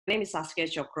name is Saskia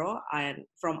Chokro. I'm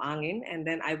from ANGIN, and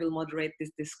then I will moderate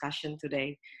this discussion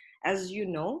today. As you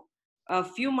know, a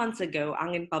few months ago,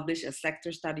 ANGIN published a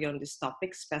sector study on this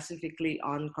topic, specifically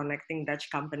on connecting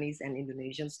Dutch companies and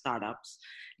Indonesian startups.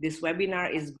 This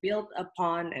webinar is built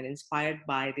upon and inspired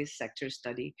by this sector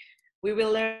study. We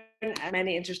will learn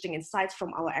many interesting insights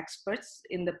from our experts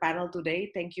in the panel today.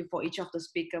 Thank you for each of the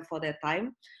speakers for their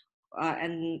time.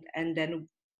 And then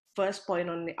first point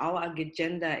on our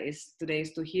agenda is today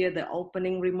is to hear the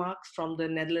opening remarks from the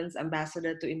Netherlands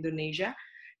ambassador to Indonesia,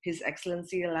 His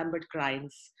Excellency Lambert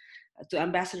Grijns. To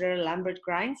Ambassador Lambert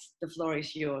Grijns, the floor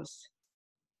is yours.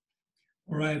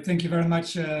 All right, thank you very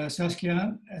much,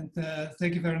 Saskia, and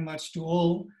thank you very much to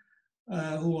all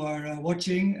who are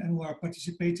watching and who are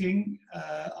participating.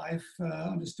 I've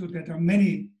understood that there are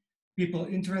many people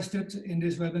interested in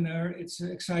this webinar. It's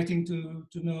exciting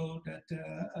to know that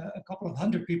a couple of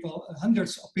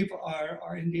hundreds of people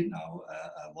are indeed now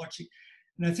watching.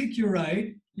 And I think you're right,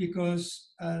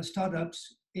 because startups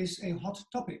is a hot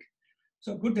topic.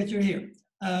 So good that you're here.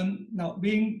 Now,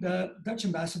 being the Dutch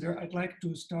ambassador, I'd like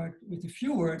to start with a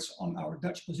few words on our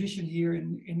Dutch position here in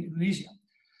Indonesia.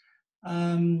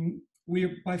 We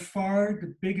are by far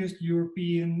the biggest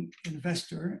European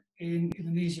investor in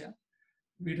Indonesia.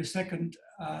 We're the second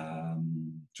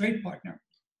trade partner,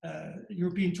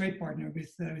 European trade partner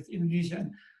with Indonesia.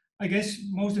 And I guess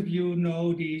most of you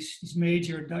know these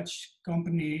major Dutch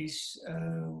companies,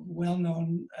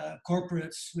 well-known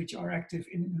corporates which are active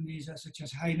in Indonesia, such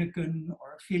as Heineken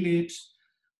or Philips,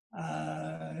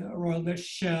 Royal Dutch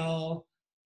Shell,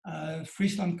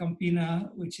 Friesland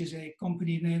Campina, which is a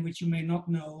company name which you may not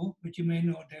know, but you may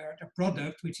know their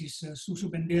product, which is Susu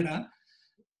Bendera,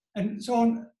 and so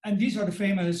on. And these are the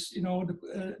famous,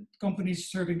 the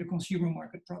companies serving the consumer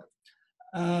market product.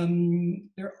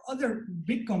 There are other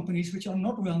big companies which are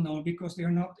not well known because they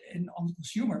are not on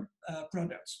consumer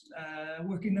products,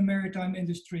 work in the maritime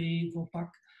industry, Vopak,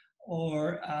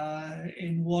 or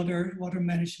in water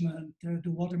management,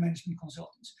 the water management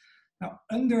consultants. Now,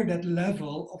 under that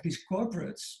level of these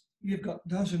corporates, we've got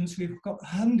dozens, we've got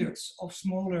hundreds of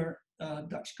smaller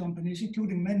Dutch companies,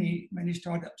 including many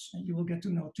startups, and you will get to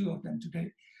know two of them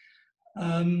today.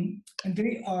 And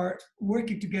they are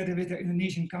working together with their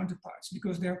Indonesian counterparts,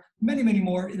 because there are many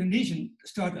more Indonesian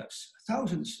startups,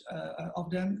 thousands of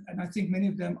them, and I think many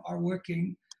of them are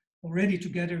working already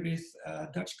together with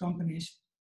Dutch companies,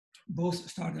 both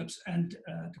startups and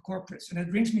the corporates. And that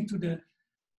brings me to the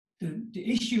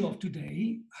issue of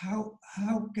today. How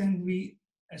can we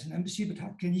as an embassy, but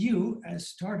how can you as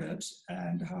startups,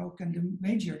 and how can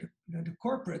the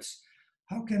corporates,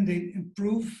 how can they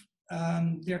improve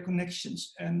their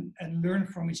connections and learn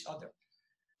from each other?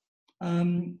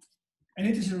 And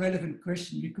it is a relevant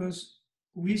question, because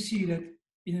we see that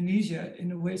Indonesia,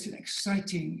 in a way, it's an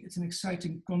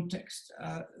exciting context.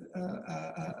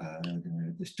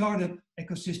 The startup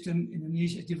ecosystem in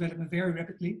Indonesia is developing very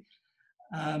rapidly,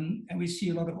 and we see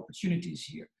a lot of opportunities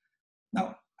here.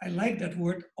 Now, I like that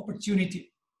word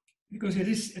opportunity, because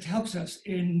it helps us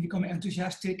in becoming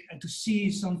enthusiastic and to see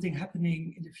something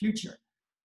happening in the future.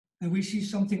 And we see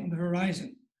something on the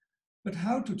horizon. But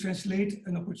how to translate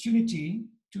an opportunity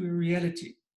to a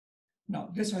reality?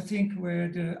 Now, that's, I think, where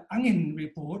the ANGIN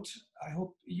report, I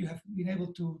hope you have been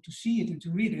able to see it and to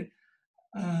read it,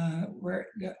 where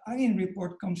the ANGIN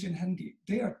report comes in handy.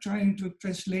 They are trying to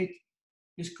translate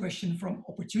this question from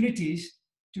opportunities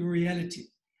to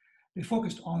reality. They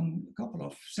focused on a couple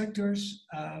of sectors.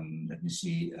 Let me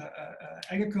see,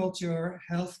 agriculture,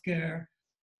 healthcare,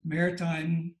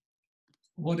 maritime,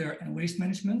 water and waste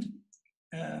management.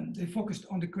 They focused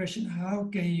on the question: how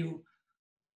can you?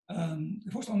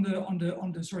 They focused on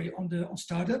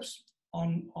startups,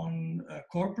 on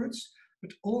corporates,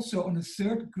 but also on the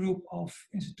third group of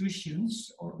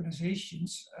institutions or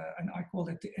organizations, and I call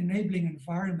it the enabling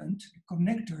environment, the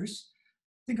connectors.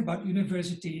 Think about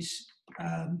universities,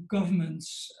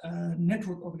 governments,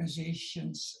 network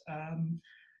organizations,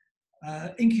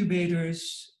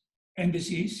 incubators,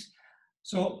 embassies.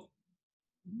 So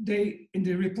in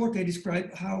the report, they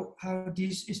describe how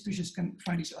these institutions can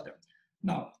find each other.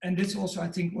 Now, and that's also, I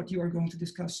think, what you are going to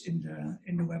discuss in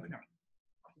the webinar.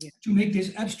 Yeah. To make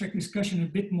this abstract discussion a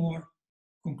bit more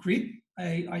concrete,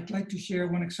 I'd like to share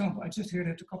one example. I just heard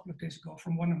it a couple of days ago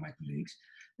from one of my colleagues.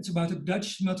 It's about a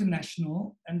Dutch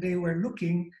multinational, and they were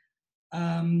looking,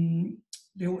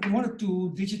 they wanted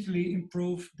to digitally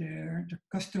improve their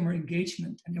customer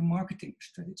engagement and their marketing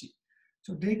strategy.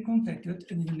 So they contacted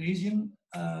an Indonesian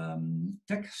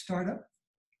tech startup,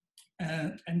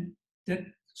 and that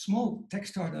small tech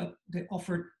startup, they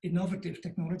offered innovative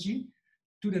technology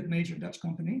to that major Dutch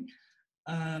company.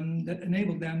 that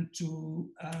enable them to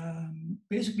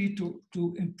basically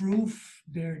to improve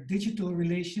their digital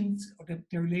relations or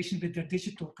their relation with their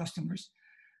digital customers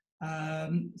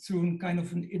through kind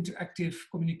of an interactive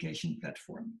communication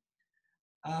platform.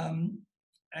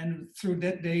 And through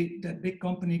that, that big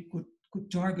company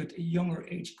could target a younger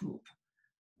age group.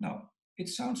 Now, it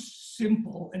sounds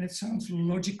simple and it sounds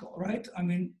logical, right? I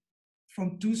mean,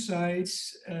 from two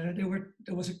sides, there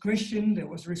was a question, there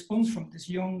was a response from this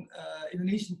young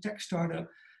Indonesian tech startup,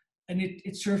 and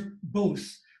it served both.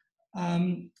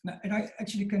 And I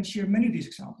actually can share many of these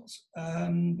examples,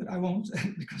 but I won't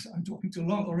because I'm talking too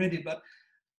long already. But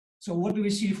so what do we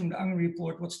see from the ANGIN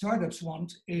report? What startups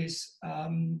want is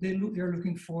they're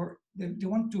looking for, they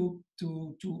want to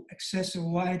access a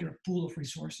wider pool of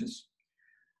resources.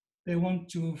 They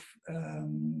want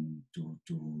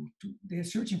they're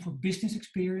searching for business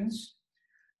experience,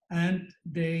 and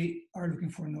they are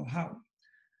looking for know-how.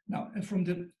 Now, and from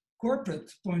the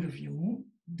corporate point of view,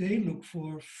 they look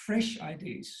for fresh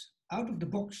ideas,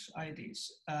 out-of-the-box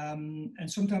ideas, and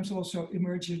sometimes also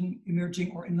emerging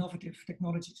or innovative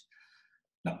technologies.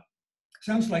 Now,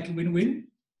 sounds like a win-win,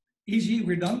 easy,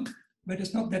 we're done, but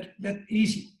it's not that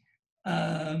easy.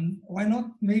 Why not?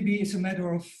 Maybe it's a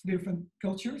matter of different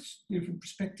cultures, different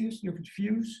perspectives, different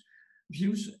views,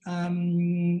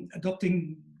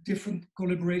 adopting different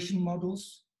collaboration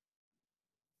models.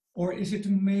 Or is it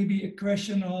maybe a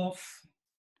question of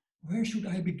where should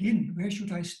I begin? Where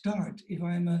should I start? If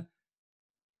I'm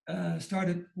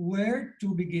started, where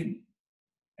to begin?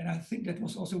 And I think that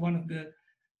was also one of the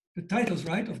titles,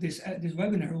 right, of this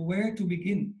webinar, where to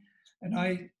begin. And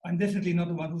I'm definitely not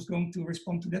the one who's going to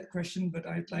respond to that question, but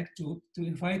I'd like to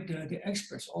invite the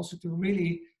experts also to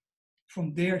really,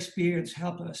 from their experience,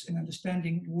 help us in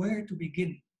understanding where to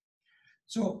begin.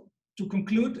 So to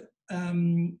conclude,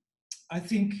 I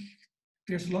think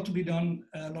there's a lot to be done,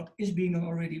 a lot is being done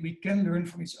already. We can learn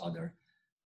from each other.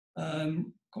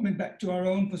 Coming back to our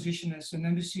own position as an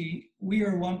embassy, we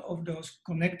are one of those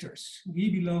connectors. We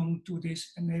belong to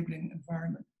this enabling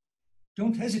environment.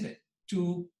 Don't hesitate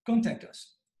to contact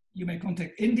us. You may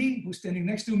contact Indy, who's standing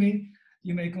next to me.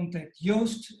 You may contact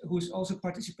Joost, who's also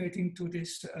participating to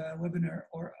this webinar,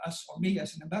 or us or me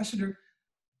as an ambassador.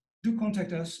 Do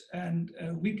contact us, and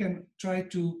we can try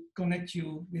to connect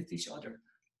you with each other.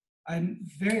 I'm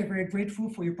very, very grateful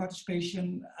for your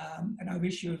participation, and I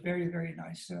wish you a very, very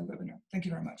nice webinar. Thank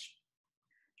you very much.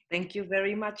 Thank you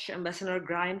very much, Ambassador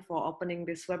Grijns, for opening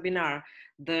this webinar.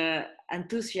 The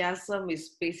enthusiasm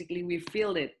is basically, we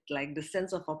feel it, like the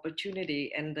sense of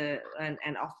opportunity, and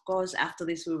of course, after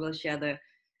this, we will share the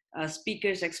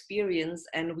speaker's experience,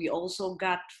 and we also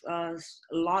got a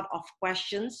lot of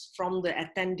questions from the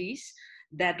attendees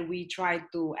that we tried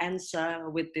to answer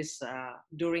with this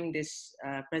during this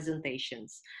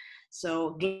presentations.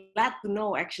 So glad to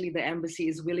know actually the embassy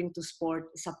is willing to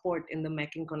support in the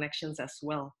making connections as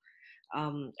well.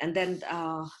 And then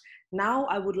now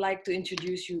I would like to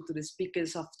introduce you to the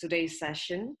speakers of today's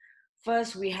session.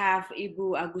 First, we have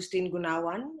Ibu Agustin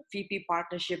Gunawan, VP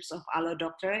Partnerships of Alo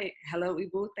Doctor. Hello,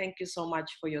 Ibu. Thank you so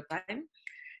much for your time.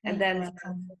 And then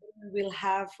we'll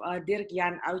have Dirk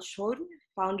Jan Oudshoorn,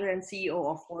 founder and CEO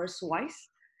of Horsewise.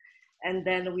 And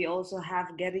then we also have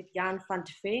Gerrit Jan van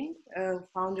de Veen,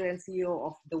 founder and CEO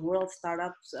of the World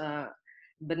Startups,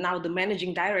 but now the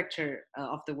managing director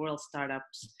of the World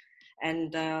Startups.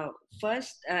 And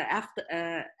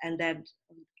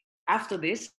after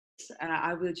this,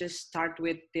 I will just start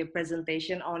with the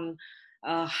presentation on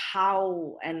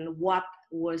how and what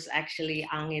was actually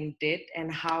ANGIN did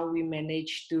and how we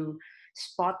managed to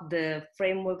spot the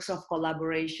frameworks of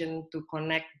collaboration to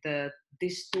connect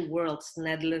these two worlds,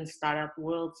 Netherlands startup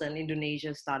worlds and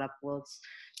Indonesia startup worlds.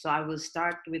 So I will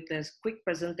start with a quick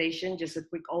presentation, just a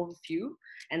quick overview,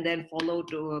 and then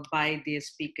followed by the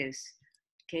speakers.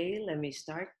 Okay, let me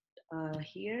start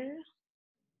here.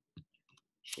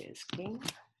 Share screen.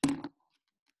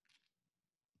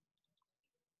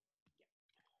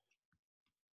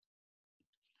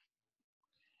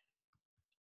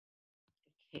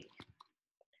 Okay.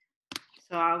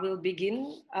 So I will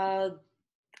begin.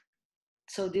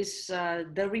 So this,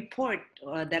 the report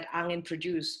that ANGIN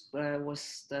produced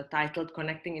was titled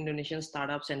Connecting Indonesian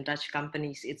Startups and Dutch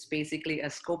Companies. It's basically a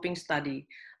scoping study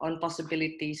on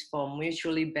possibilities for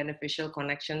mutually beneficial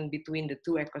connection between the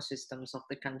two ecosystems of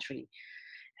the country.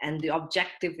 And the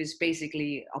objective is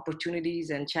basically opportunities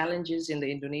and challenges in the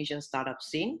Indonesian startup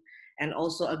scene, and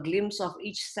also a glimpse of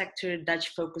each sector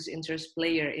Dutch focus interest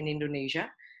player in Indonesia,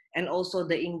 and also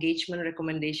the engagement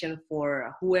recommendation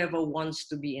for whoever wants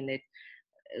to be in it.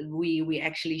 We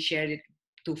actually shared it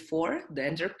to four: the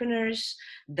entrepreneurs,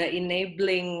 the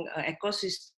enabling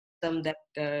ecosystem that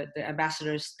the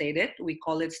ambassador stated. We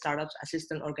call it startups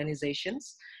assistant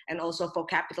organizations, and also for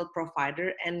capital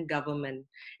provider and government.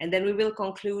 And then we will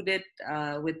conclude it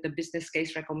with the business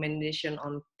case recommendation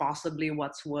on possibly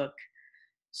what's work.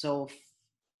 So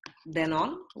then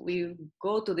on, we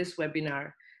go to this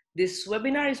webinar. This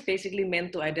webinar is basically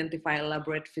meant to identify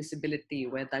elaborate feasibility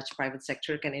where Dutch private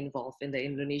sector can involve in the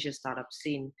Indonesia startup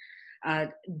scene.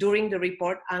 During the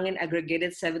report, ANGIN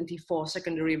aggregated 74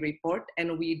 secondary report,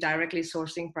 and we directly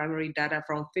sourcing primary data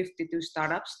from 52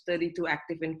 startups, 32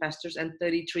 active investors, and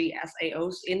 33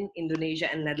 SAOs in Indonesia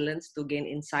and Netherlands to gain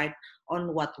insight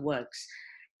on what works.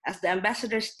 As the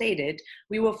ambassador stated,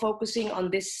 we were focusing on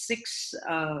this six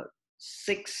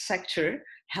sector: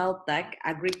 health tech,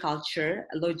 agriculture,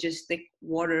 logistic,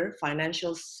 water,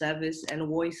 financial service, and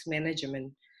voice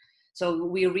management. So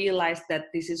we realized that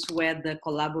this is where the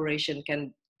collaboration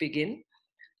can begin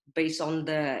based on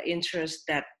the interest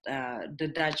that the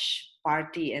Dutch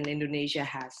party and Indonesia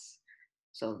has.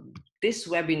 So this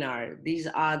webinar, these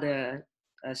are the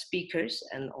speakers,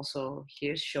 and also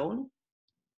here shown.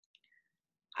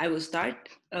 I will start.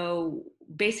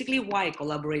 Basically, why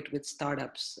collaborate with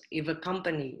startups? If a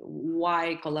company,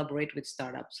 why collaborate with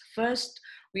startups? First,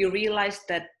 we realized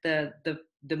that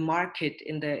the market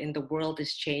in the world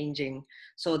is changing.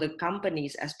 So the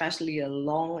companies, especially a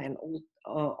long and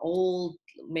old,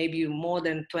 maybe more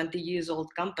than 20 years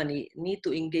old company, need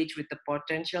to engage with the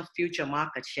potential future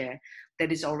market share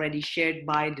that is already shared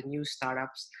by the new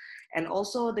startups. And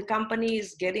also the company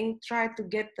is try to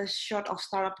get the shot of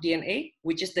startup DNA,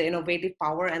 which is the innovative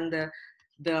power and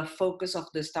the focus of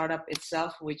the startup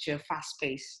itself, which are fast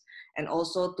paced. And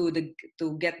also to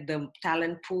get the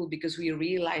talent pool, because we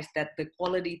realized that the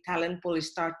quality talent pool is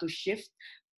start to shift.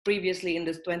 Previously in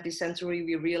the 20th century,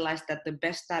 we realized that the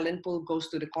best talent pool goes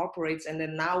to the corporates. And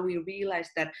then now we realize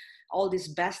that all these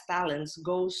best talents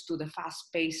goes to the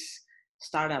fast paced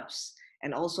startups.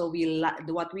 And also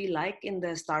what we like in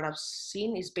the startup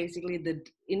scene is basically the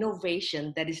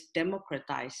innovation that is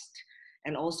democratized,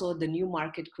 and also the new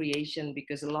market creation,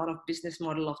 because a lot of business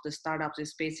model of the startups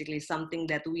is basically something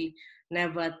that we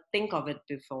never think of it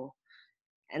before.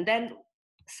 And then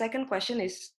second question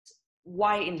is,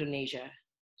 why Indonesia?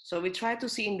 So we try to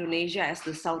see Indonesia as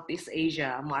the Southeast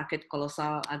Asia market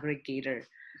colossal aggregator.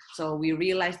 So we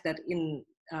realized that in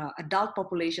adult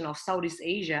population of Southeast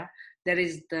Asia, there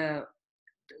is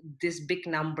this big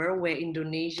number where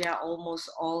Indonesia almost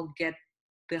all get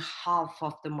the half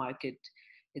of the market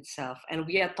itself. And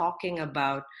we are talking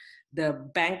about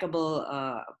the bankable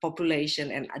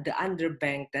population and the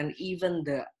underbanked and even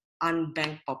the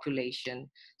unbanked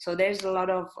population. So there's a lot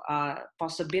of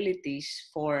possibilities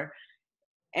for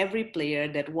every player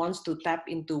that wants to tap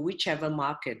into whichever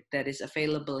market that is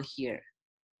available here.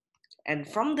 And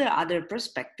from the other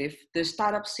perspective, the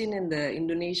startup scene in the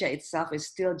Indonesia itself is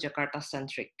still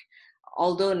Jakarta-centric.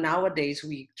 Although nowadays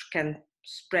we can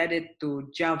spread it to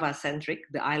Java-centric,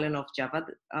 the island of Java.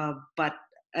 But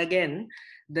again,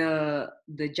 the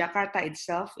Jakarta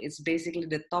itself is basically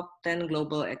the top 10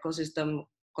 global ecosystem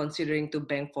considering to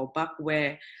bank for buck,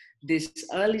 where this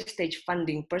early stage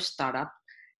funding per startup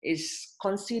is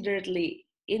consideredly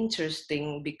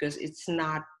interesting because it's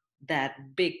not that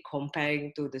big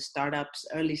comparing to the startups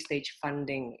early stage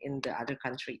funding in the other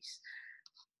countries.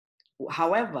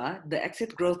 However, the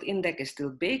exit growth index is still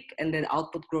big, and the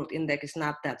output growth index is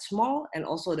not that small, and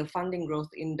also the funding growth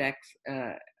index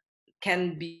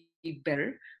can be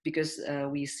better, because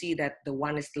we see that the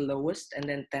 1 is the lowest and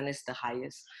then 10 is the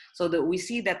highest. So we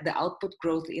see that the output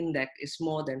growth index is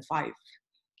more than 5.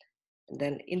 And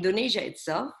then Indonesia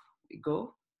itself,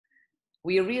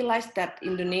 we realized that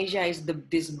Indonesia is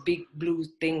this big blue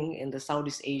thing in the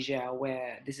Southeast Asia,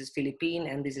 where this is Philippines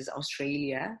and this is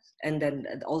Australia. And then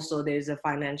also there's a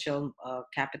financial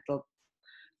capital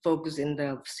focus in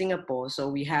the Singapore. So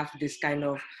we have this kind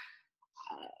of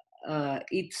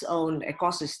its own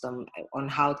ecosystem on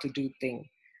how to do things.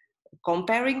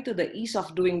 Comparing to the ease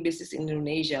of doing business in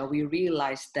Indonesia, we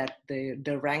realized that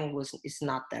the rank is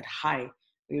not that high.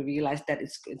 We realized that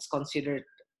it's considered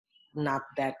not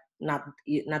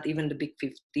even the big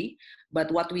 50, but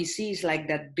what we see is like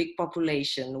that big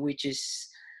population, which is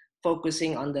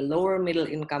focusing on the lower middle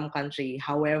income country.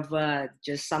 However,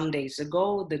 just some days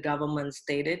ago, the government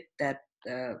stated that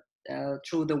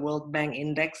through the World Bank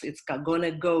Index, it's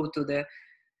gonna go to the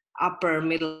upper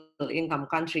middle income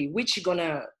country, which is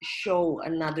gonna show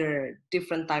another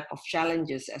different type of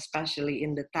challenges, especially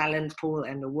in the talent pool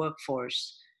and the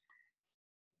workforce.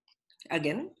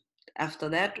 Again, after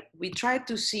that, we try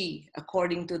to see,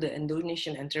 according to the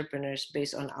Indonesian entrepreneurs,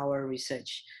 based on our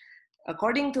research.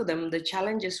 According to them, the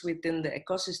challenges within the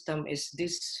ecosystem is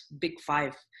this big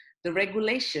five. The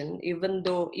regulation, even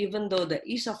though the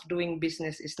ease of doing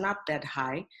business is not that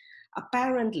high,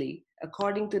 apparently,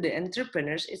 according to the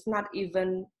entrepreneurs, it's not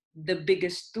even the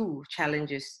biggest two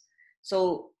challenges.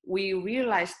 So we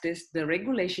realize this, the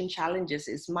regulation challenges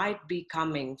is might be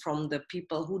coming from the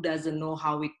people who doesn't know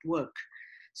how it works.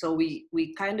 So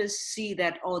we kind of see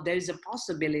that, oh, there's a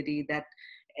possibility that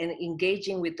and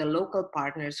engaging with the local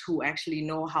partners who actually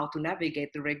know how to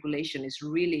navigate the regulation is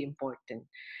really important.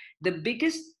 The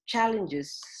biggest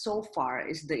challenges so far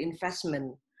is the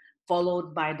investment,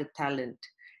 followed by the talent.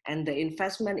 And the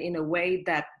investment in a way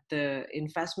that the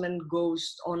investment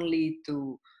goes only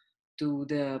to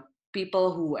the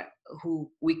people who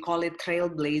we call it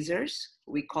trailblazers.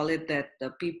 We call it that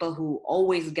the people who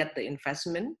always get the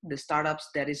investment, the startups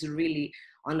that is really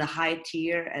on the high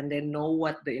tier and they know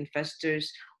what the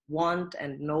investors want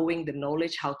and knowing the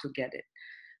knowledge how to get it.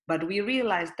 But we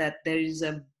realize that there is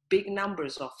a big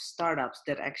numbers of startups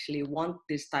that actually want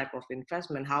this type of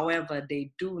investment. However,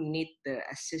 they do need the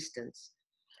assistance.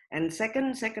 And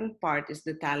second part is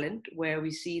the talent, where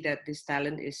we see that this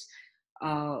talent is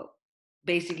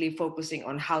basically focusing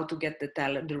on how to get the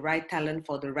talent, the right talent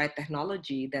for the right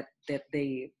technology that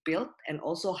they built, and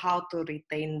also how to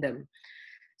retain them.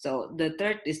 So the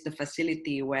third is the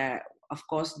facility, where of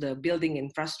course the building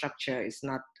infrastructure is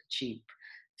not cheap.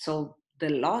 So the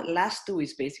last two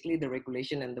is basically the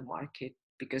regulation and the market,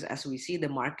 because as we see, the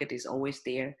market is always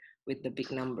there with the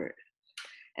big number.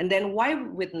 And then why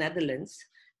with Netherlands?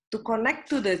 To connect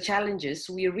to the challenges,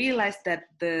 we realized that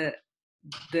the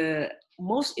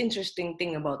most interesting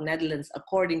thing about Netherlands,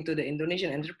 according to the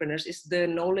Indonesian entrepreneurs, is the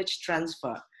knowledge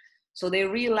transfer. So they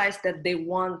realized that they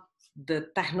want the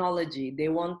technology, they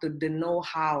want the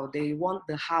know-how, they want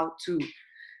the how-to.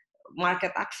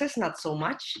 Market access, not so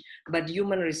much, but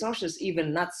human resources,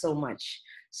 even not so much.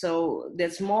 So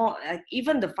there's more,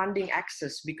 even the funding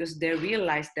access, because they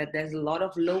realize that there's a lot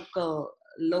of local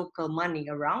money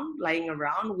around, lying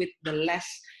around with the less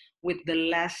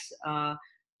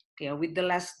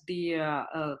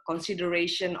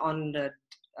consideration on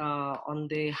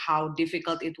the how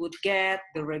difficult it would get,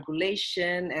 the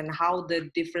regulation, and how the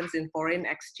difference in foreign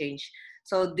exchange.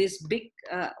 So this big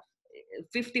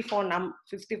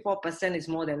 54% is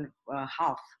more than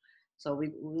half. So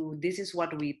this is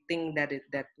what we think that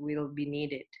that will be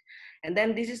needed. And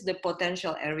then this is the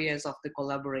potential areas of the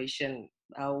collaboration.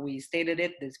 We stated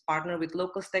it, this partner with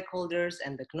local stakeholders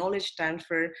and the knowledge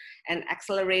transfer, and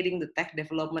accelerating the tech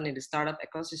development in the startup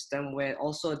ecosystem, where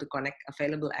also to connect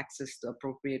available access to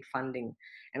appropriate funding,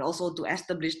 and also to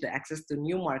establish the access to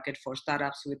new market for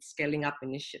startups with scaling up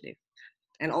initiative.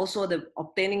 And also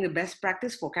obtaining the best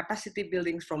practice for capacity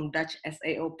building from Dutch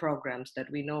SAO programs that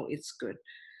we know it's good.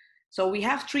 So we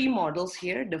have three models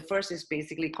here. The first is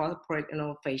basically corporate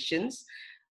innovations.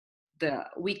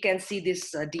 We can see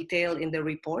this detail in the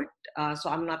report, so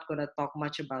I'm not going to talk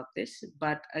much about this.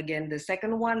 But again, the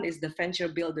second one is the venture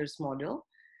builders model.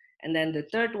 And then the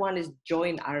third one is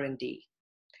joint R&D.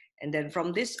 And then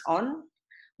from this on,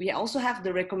 we also have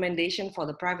the recommendation for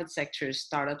the private sector,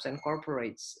 startups and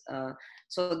corporates.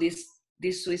 So this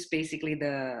is basically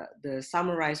the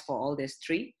summarize for all these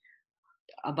three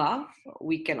above.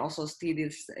 We can also see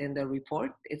this in the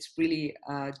report. It's really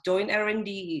joint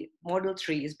R&D model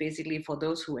 3 is basically for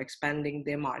those who are expanding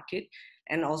their market,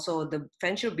 and also the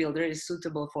venture builder is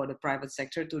suitable for the private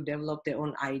sector to develop their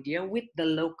own idea with the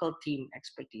local team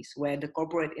expertise, where the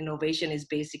corporate innovation is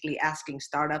basically asking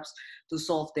startups to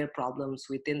solve their problems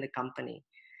within the company.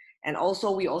 And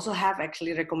also we also have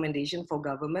actually recommendation for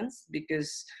governments,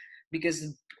 because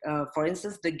for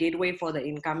instance, the gateway for the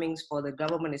incomings for the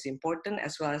government is important,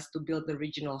 as well as to build the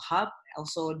regional hub,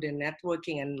 also the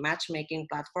networking and matchmaking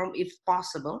platform if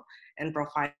possible, and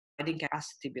providing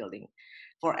capacity building.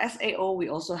 For SAO, we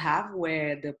also have,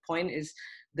 where the point is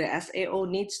the SAO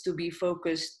needs to be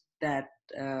focused that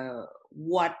to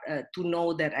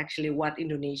know that actually what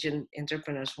Indonesian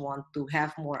entrepreneurs want to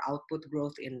have more output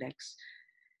growth index.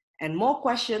 And more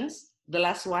questions, the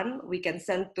last one, we can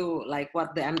send to, like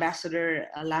what the ambassador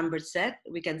Lambert said,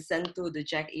 we can send to the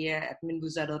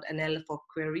jackia@minbuza.nl for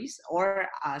queries, or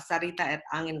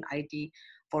sarita@angin.id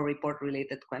for report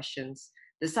related questions.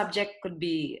 The subject could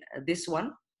be this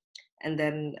one. And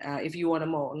then if you want to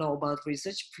know about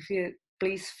research,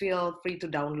 please feel free to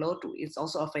download. It's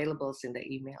also available in the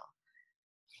email.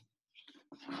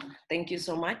 Thank you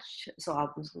so much. So I'm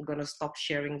going to stop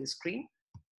sharing the screen.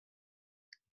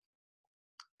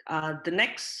 The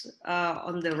next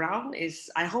on the round is,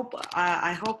 I hope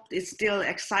it's still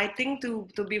exciting to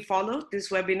be followed, this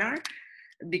webinar,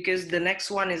 because the next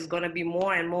one is going to be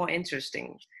more and more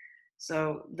interesting.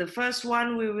 So the first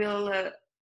one, we will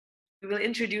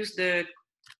introduce the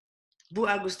Bu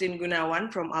Agustin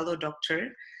Gunawan from Alo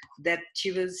Doctor, that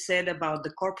she will said about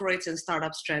the corporates and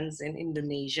startups trends in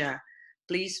Indonesia.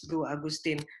 Please, Bu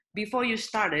Agustin. Before you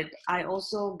started, I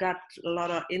also got a lot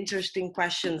of interesting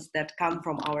questions that come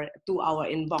from our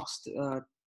inbox.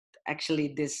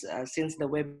 Actually, this since the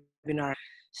webinar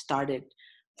started,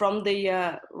 from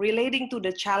the relating to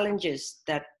the challenges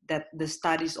that the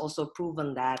studies also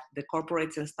proven that the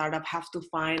corporates and startup have to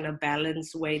find a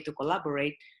balanced way to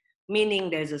collaborate, meaning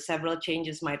there's several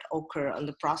changes might occur on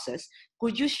the process.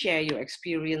 Could you share your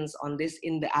experience on this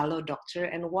in the Alo Doctor,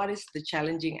 and what is the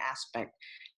challenging aspect?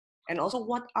 And also,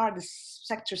 what are the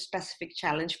sector-specific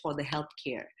challenge for the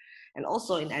healthcare? And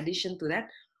also, in addition to that,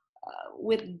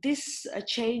 with these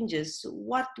changes,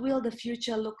 what will the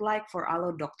future look like for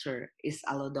Alo Doctor? Is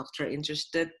Alo Doctor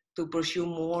interested to pursue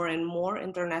more and more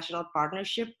international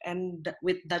partnership and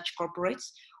with Dutch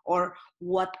corporates, or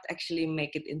what actually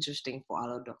make it interesting for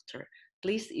Alo Doctor?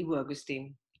 Please, Ibu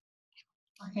Agustin.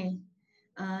 Okay,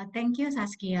 thank you,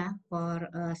 Saskia, for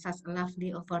such a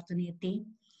lovely opportunity.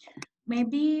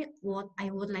 Maybe what I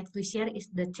would like to share is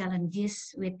the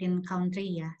challenges within country.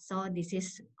 Yeah, so this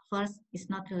is first is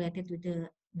not related with the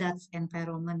Dutch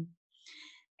environment.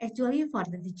 Actually, for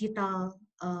the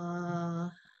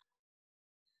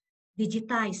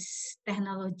digitized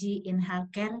technology in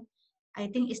healthcare, I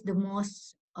think is the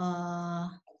most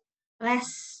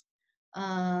less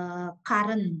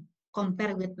current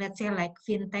compared with, let's say, like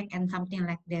fintech and something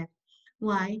like that.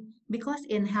 Why? Because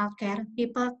in healthcare,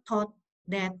 people thought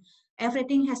that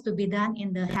everything has to be done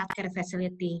in the healthcare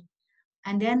facility,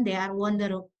 and then they are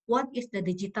wondering what is the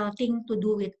digital thing to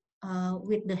do with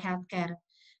the healthcare,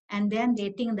 and then they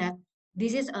think that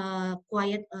this is a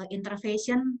quiet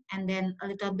intervention and then a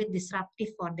little bit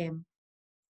disruptive for them.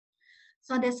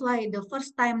 So that's why the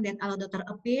first time that Alo Doctor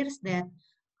appears, that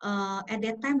at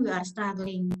that time we are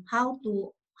struggling how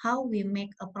we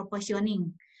make a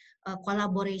proportioning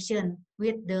collaboration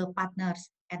with the partners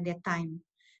at that time,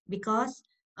 because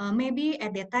maybe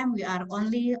at that time we are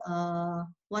only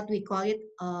what we call it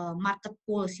market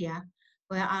pools, yeah,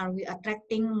 where are we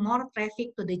attracting more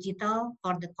traffic to digital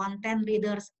for the content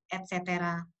readers,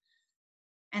 etc.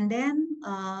 And then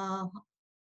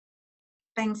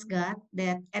thanks God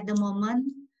that at the moment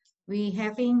we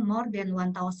having more than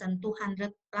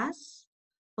 1,200 plus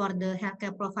for the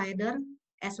healthcare provider,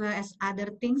 as well as other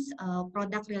things,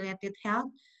 product related health,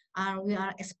 we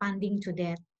are expanding to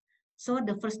that. So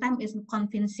the first time is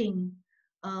convincing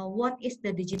what is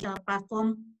the digital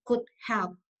platform could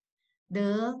help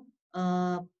the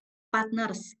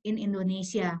partners in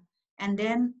Indonesia, and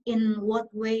then in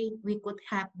what way we could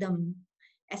help them,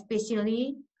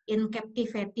 especially in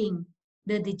captivating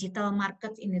the digital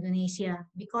markets in Indonesia.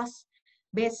 Because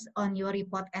based on your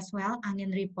report as well,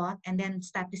 ANGIN report, and then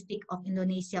statistic of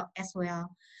Indonesia as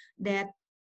well, that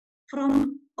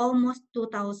from almost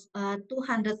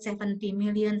 270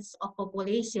 millions of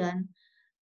population,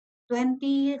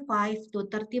 25 to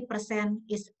 30%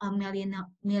 is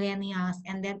millennials,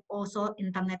 and then also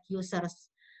internet users.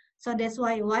 So that's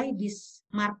why this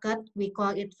market, we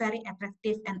call it very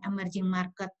attractive and emerging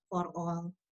market for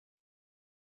all.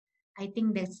 I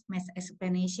think that's my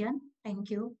explanation. Thank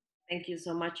you. Thank you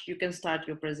so much. You can start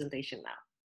your presentation now.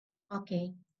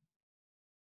 Okay.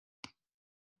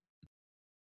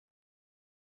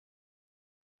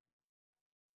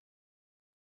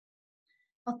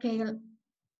 Okay,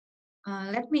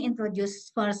 let me introduce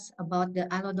first about the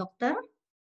Alo Doctor.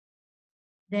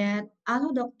 That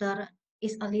Alo Doctor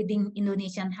is a leading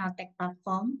Indonesian health tech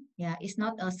platform. Yeah, it's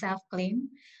not a self-claim,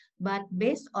 but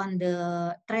based on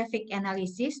the traffic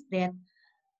analysis that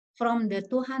from the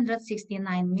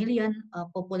 269 million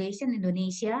population in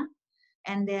Indonesia,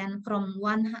 and then from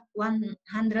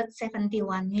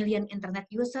 171 million internet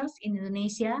users in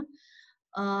Indonesia,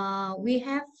 we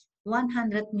have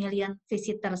 100 million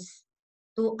visitors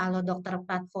to Alo Doctor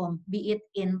platform, be it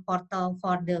in portal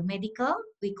for the medical,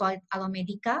 we call it Alo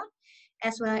Medica,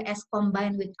 as well as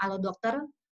combined with Alo Doctor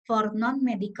for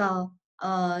non-medical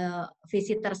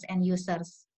visitors and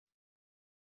users.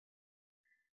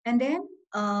 And then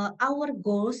our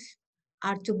goals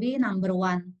are to be number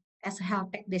one as a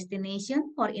health tech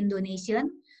destination for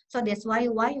Indonesian. So that's why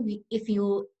if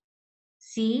you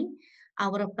see,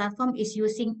 our platform is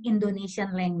using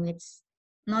Indonesian language,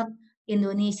 not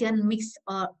Indonesian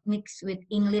mixed with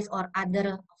English or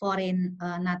other foreign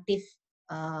native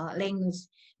language,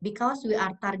 because we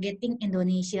are targeting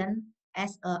Indonesian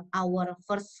as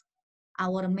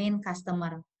our main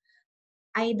customer,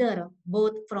 either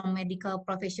both from medical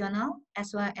professional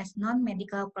as well as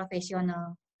non-medical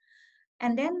professional.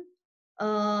 And then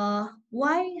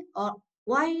why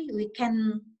we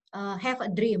can have a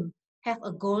dream, have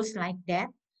a goals like that?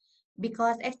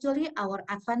 Because actually our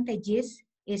advantages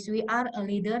is we are a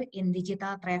leader in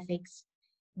digital traffics.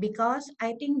 Because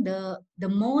I think the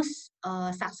most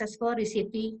successful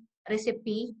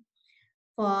recipe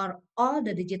for all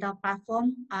the digital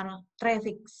platform are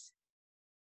traffics.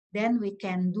 Then we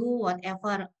can do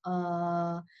whatever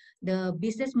the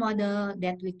business model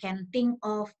that we can think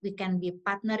of, we can be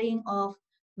partnering of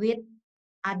with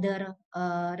other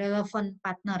relevant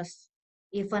partners,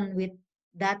 even with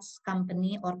Dutch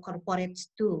company or corporates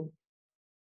too.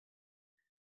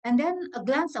 And then a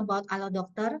glance about Allo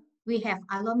Doctor. We have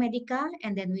Allo Medica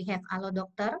and then we have Allo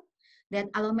Doctor. That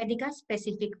Allo Medica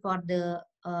specific for the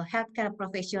healthcare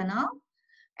professional.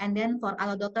 And then for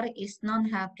Allo Doctor is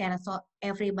non-healthcare, so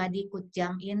everybody could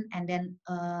jump in and then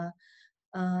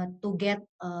to get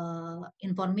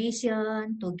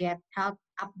information, to get health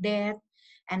update,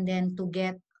 and then to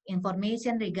get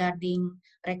information regarding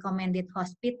recommended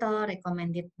hospital,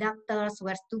 recommended doctors,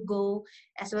 where to go,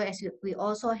 as well as we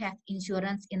also have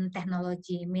insurance in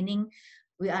technology, meaning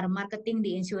we are marketing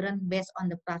the insurance based on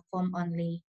the platform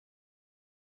only.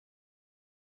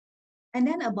 And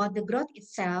then about the growth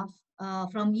itself,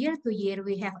 from year to year,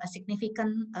 we have a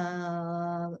significant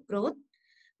growth,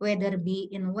 whether be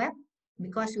in web,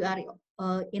 because we are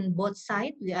in both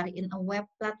sides. We are in a web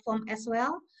platform as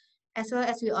well as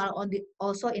we are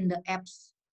also in the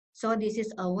apps. So this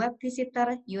is a web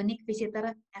visitor, unique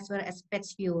visitor, as well as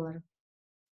page viewer.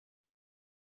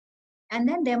 And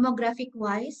then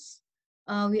demographic-wise,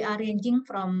 we are ranging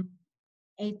from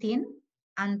 18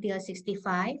 until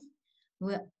 65,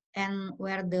 and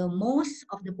where the most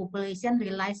of the population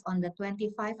relies on the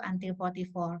 25 until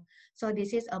 44. So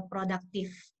this is a productive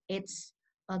age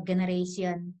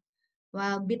generation.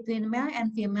 While between male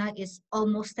and female is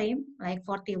almost same, like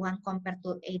 41 compared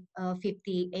to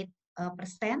 58%.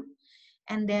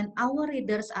 And then our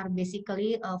readers are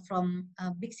basically from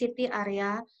big city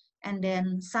area and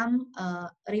then some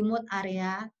remote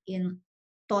area, in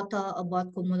total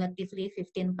about cumulatively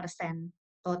 15%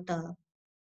 total.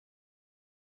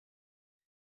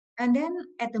 And then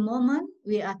at the moment,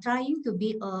 we are trying to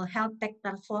be a health tech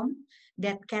platform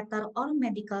that cater all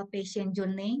medical patient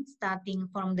journey, starting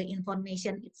from the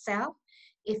information itself.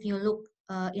 If you look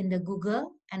in the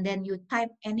Google and then you type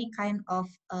any kind of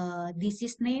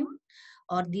disease name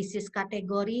or disease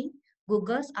category,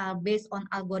 Googles are based on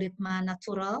algorithm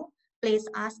natural, place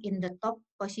us in the top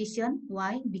position.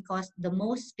 Why? Because the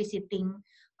most visiting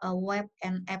web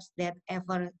and apps that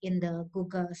ever in the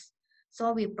Googles.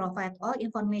 So we provide all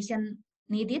information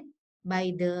needed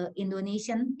by the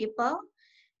Indonesian people.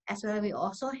 As well, we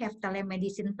also have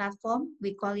telemedicine platform.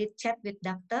 We call it Chat with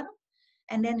Doctor.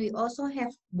 And then we also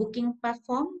have booking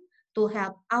platform to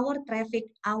help our traffic,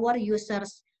 our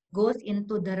users goes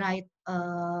into the right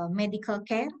medical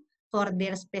care for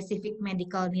their specific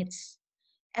medical needs.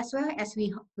 As well as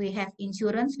we have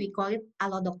insurance, we call it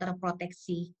Allo Dokter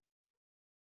Proteksi.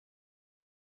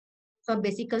 So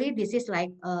basically, this is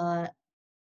like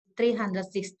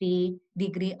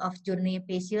 360-degree of journey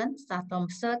patient, start from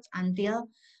search until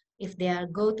if they are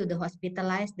go to the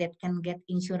hospitalized, that can get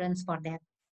insurance for that.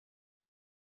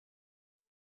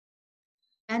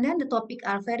 And then the topic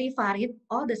are very varied,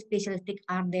 all the specialistic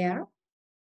are there.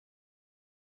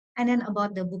 And then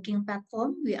about the booking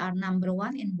platform, we are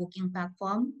 #1 in booking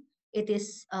platform. It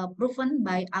is proven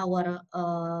by our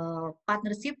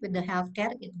partnership with the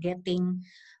healthcare, it getting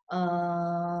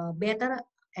better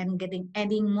and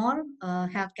adding more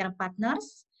healthcare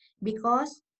partners,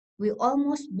 because we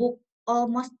almost book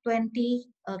almost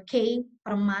 20K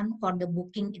per month for the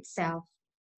booking itself.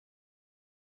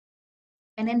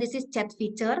 And then this is chat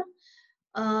feature.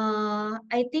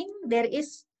 I think there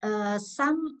is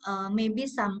maybe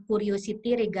some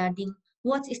curiosity regarding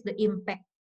what is the impact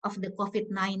of the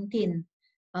COVID-19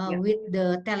 with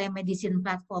the telemedicine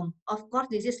platform. Of course,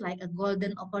 this is like a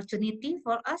golden opportunity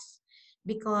for us,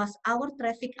 because our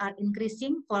traffic are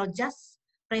increasing. For just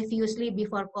previously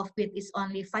before COVID is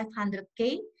only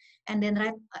 500K, and then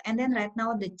right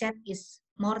now the chat is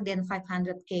more than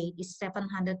 500K, is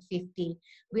 750.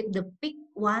 With the peak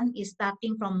one is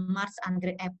starting from March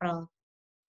until April.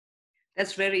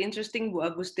 That's very interesting, Bu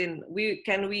Agustin.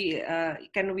 Can we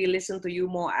listen to you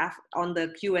more on the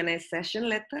Q&A session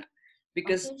later?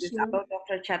 Because okay, this sure. Allo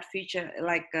Doctor chat feature,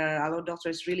 like Allo Doctor,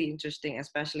 is really interesting,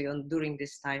 especially during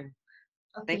this time.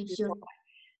 Okay, Thank you sure. so much.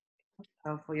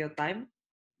 for your time.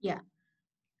 Yeah.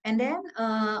 And then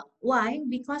why?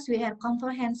 Because we have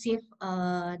comprehensive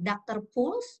doctor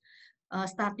pools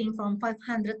starting from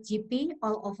 500 GP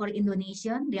all over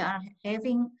Indonesia. They are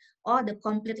having all the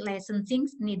complete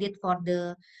licensings needed for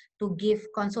the to give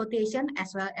consultation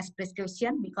as well as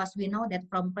prescription, because we know that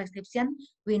from prescription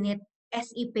we need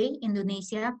SIP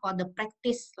Indonesia for the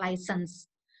practice license.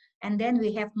 And then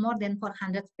we have more than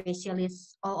 400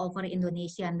 specialists all over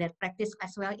Indonesia and that practice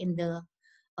as well in the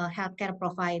healthcare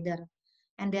provider.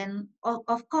 And then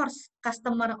of course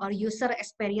customer or user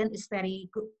experience is very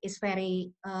good, is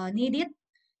very needed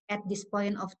at this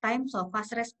point of time. So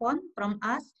fast response from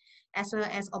us as well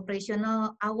as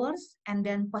operational hours and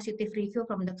then positive review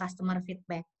from the customer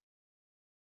feedback.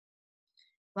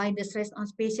 Why the stress on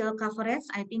spatial coverage?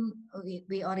 I think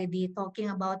we already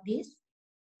talking about this.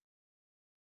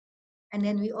 And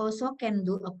then we also can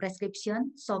do a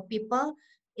prescription. So people,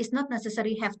 it's not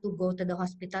necessary have to go to the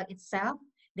hospital itself.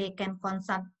 They can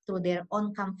consult through their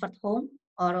own comfort home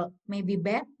or maybe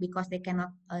bed because they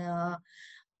cannot,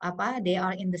 they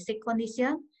are in the sick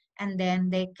condition, and then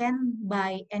they can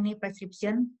buy any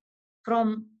prescription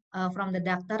from the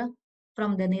doctor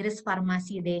from the nearest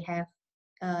pharmacy they have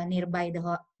nearby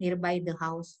the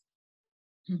house.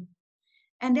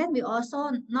 And then we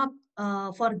also not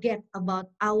forget about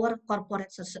our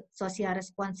corporate social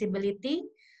responsibility.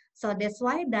 So that's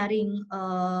why during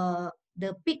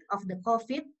the peak of the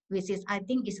COVID, which is I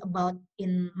think is about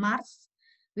in March,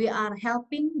 we are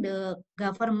helping the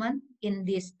government in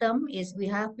this term is we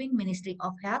helping Ministry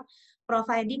of Health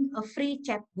providing a free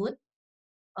chat booth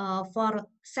for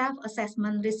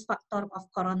self-assessment risk factor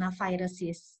of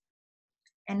coronaviruses.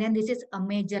 And then this is a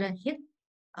major hit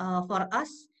for us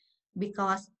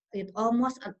because it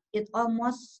almost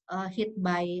hit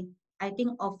by I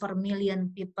think over 1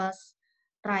 million people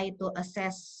try to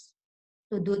assess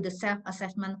to do the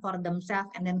self-assessment for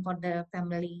themselves and then for their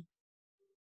family.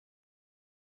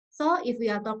 So if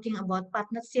we are talking about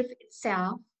partnership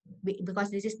itself, because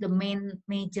this is the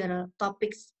major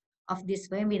topics of this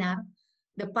webinar,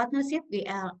 the partnership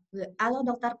Allo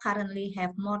Dokter currently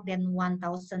have more than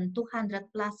 1,200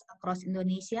 plus across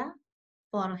Indonesia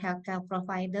for healthcare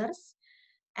providers.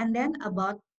 And then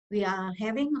about we are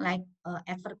having like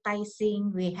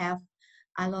advertising, we have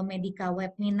Allo Medica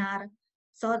webinar.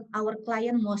 So our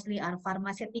client mostly are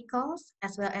pharmaceuticals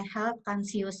as well as health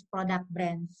conscious product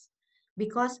brands,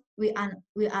 because we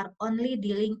are only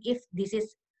dealing if this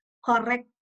is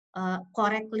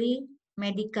correctly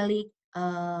medically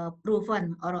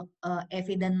proven or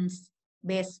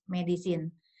evidence-based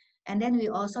medicine. And then we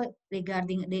also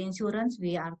regarding the insurance,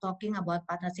 we are talking about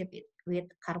partnership with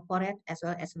corporate as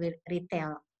well as with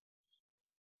retail.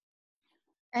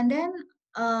 And then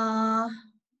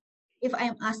if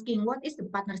I'm asking what is the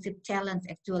partnership challenge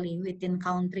actually within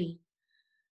country,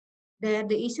 the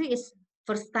issue is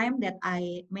first time that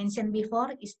I mentioned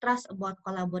before is trust about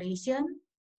collaboration.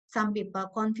 Some people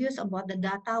confused about the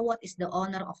data, what is the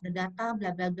owner of the data,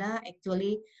 blah, blah, blah.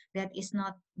 Actually, that is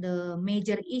not the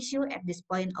major issue at this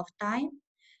point of time.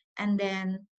 And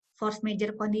then force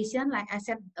major condition, like I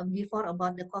said before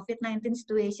about the COVID-19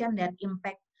 situation that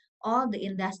impact all the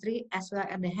industry as well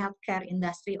as the healthcare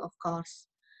industry, of course.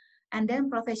 And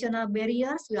then professional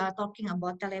barriers, we are talking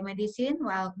about telemedicine.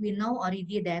 Well, we know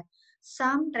already that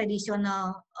some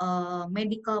traditional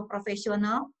medical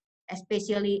professional,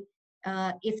 especially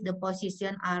if the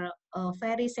position are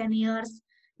very seniors,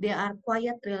 they are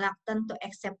quite reluctant to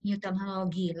accept new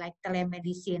technology like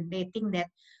telemedicine. They think that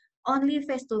only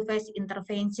face-to-face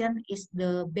intervention is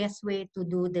the best way to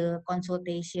do the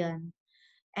consultation.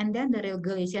 And then the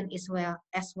regulation is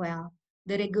as well.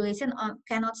 The regulation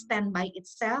cannot stand by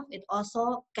itself. It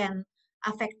also can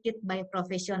affected by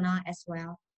professional as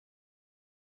well.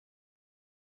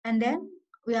 And then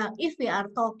if we are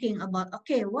talking about,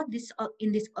 okay,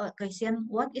 in this occasion,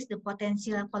 what is the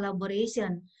potential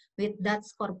collaboration with Dutch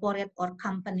corporate or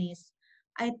companies?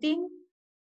 I think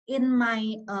in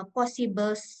my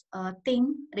possible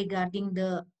thing regarding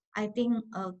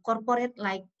corporate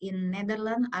like in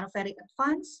Netherlands are very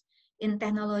advanced in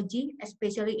technology,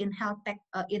 especially in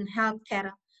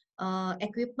healthcare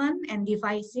equipment and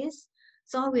devices.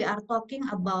 So we are talking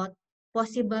about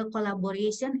possible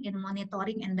collaboration in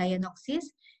monitoring and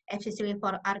diagnosis, especially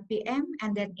for RPM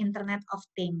and then Internet of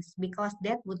Things, because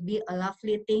that would be a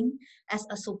lovely thing as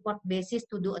a support basis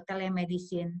to do a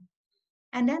telemedicine.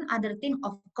 And then other thing,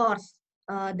 of course,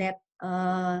 that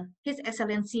His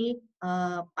Excellency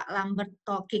Pak Lambert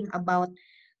talking about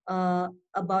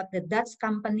the Dutch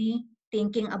company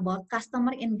thinking about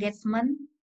customer engagement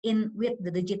with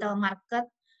the digital market.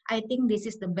 I think this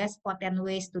is the best potent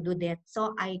ways to do that.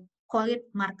 So I call it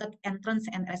market entrance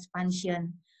and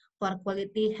expansion for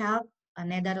quality health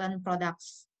Netherlands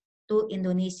products to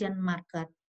Indonesian market.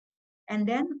 And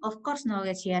then, of course,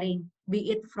 knowledge sharing,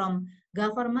 be it from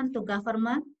government to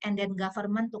government, and then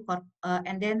government to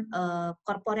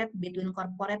corporate, between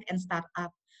corporate and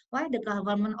startup. Why the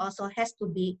government also has to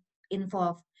be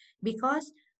involved?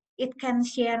 Because it can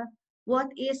share what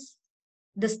is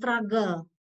the struggle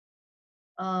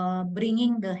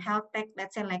bringing the health tech,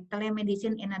 let's say like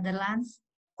telemedicine in Netherlands,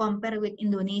 compared with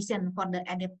Indonesian for the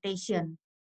adaptation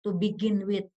to begin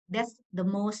with. That's the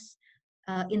most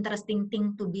interesting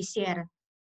thing to be shared.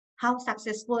 How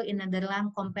successful in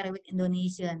Netherlands compared with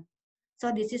Indonesian.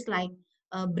 So this is like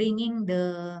bringing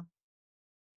the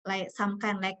like some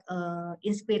kind like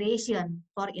inspiration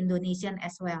for Indonesian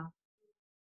as well.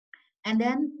 And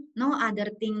then no other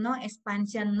thing, no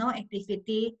expansion, no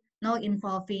activity, no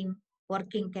involving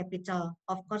working capital.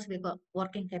 Of course, because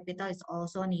working capital is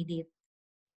also needed.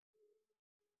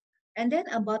 And then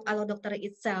about Alo Dokter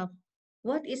itself,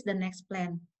 what is the next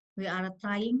plan? We are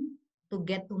trying to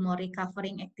get to more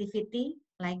recovering activity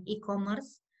like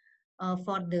e-commerce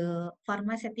for the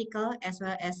pharmaceutical as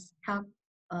well as health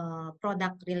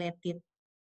product related.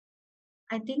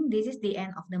 I think this is the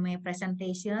end of my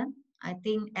presentation. I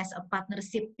think as a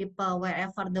partnership people,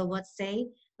 wherever the words say,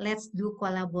 let's do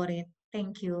collaborate.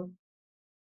 Thank you.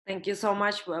 Thank you so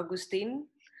much, Bu Agustin.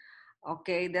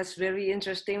 Okay, that's very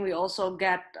interesting. We also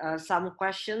get some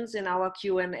questions in our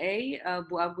Q&A.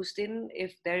 Bu Agustin,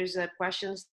 if there is a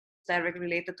questions directly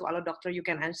related to Alo Dokter, you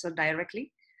can answer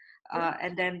directly.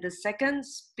 And then the second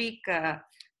speaker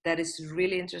that is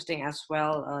really interesting as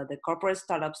well, the corporate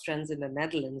startup trends in the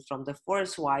Netherlands from the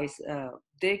Forestwise,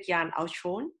 Dirk-Jan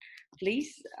Auschon.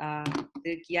 Please,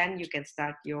 Dirk-Jan, you can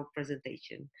start your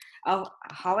presentation.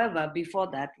 However, before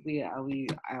that,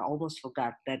 I almost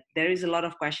forgot that there is a lot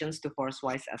of questions to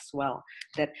Forestwise as well.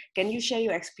 That can you share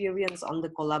your experience on the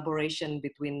collaboration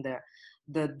between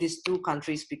these two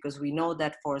countries, because we know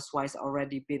that Forestwise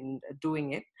already been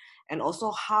doing it, and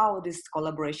also how this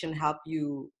collaboration help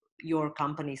your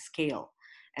company scale,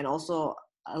 and also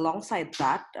alongside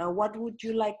that, what would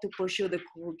you like to pursue the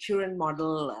current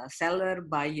model, seller,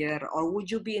 buyer, or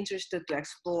would you be interested to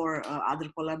explore other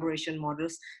collaboration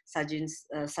models such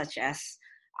as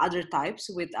other types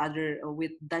with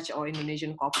Dutch or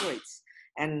Indonesian corporates?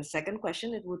 And second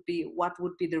question, it would be, what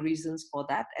would be the reasons for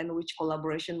that, and which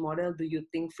collaboration model do you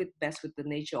think fit best with the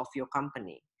nature of your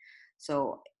company?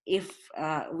 So if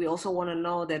we also want to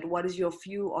know that what is your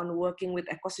view on working with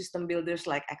ecosystem builders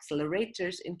like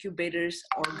accelerators, incubators,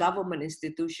 or government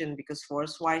institution, because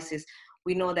Forestwise is,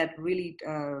 we know that really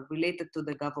related to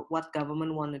the what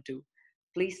government want to do.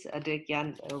 Please,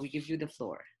 Dirk-Jan, we give you the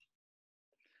floor.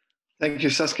 Thank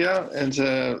you, Saskia, and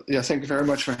yeah, thank you very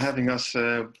much for having us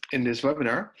in this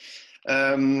webinar.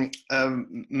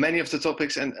 Many of the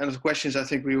topics and the questions I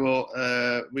think we will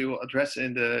address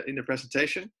in the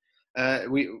presentation.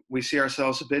 We see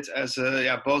ourselves a bit as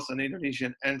both an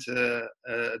Indonesian and a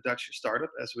Dutch startup,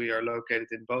 as we are located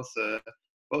in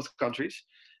both countries,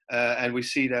 and we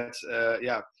see that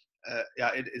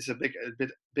it is a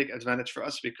big advantage for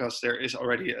us because there is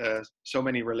already so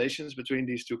many relations between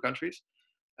these two countries.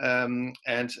 In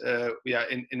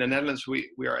the Netherlands,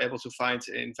 we are able to find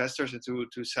investors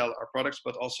to sell our products,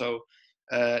 but also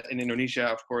in Indonesia,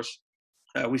 of course,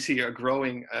 we see a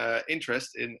growing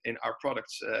interest in our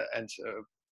products, and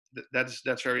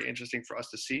that's very interesting for us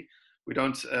to see. We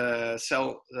don't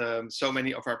sell so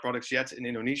many of our products yet in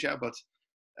Indonesia, but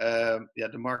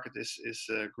the market is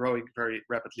growing very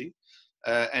rapidly,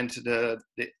 and the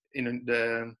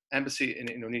embassy in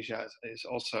Indonesia is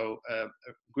also a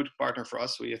good partner for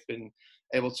us. We have been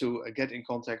able to get in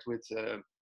contact with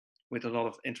a lot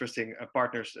of interesting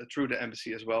partners through the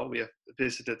embassy as well. We have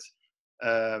visited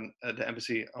the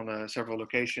embassy on several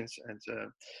locations, and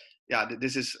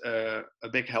this is a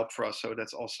big help for us. So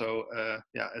that's also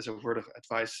as a word of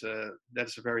advice,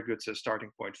 that's a very good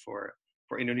starting point for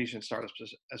Indonesian startups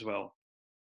as well.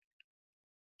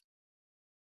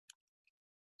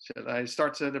 Shall I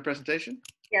start the presentation?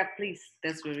 Yeah, please.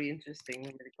 That's very interesting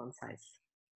and very concise.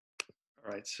 All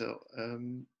right, so here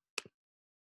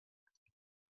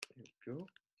we go.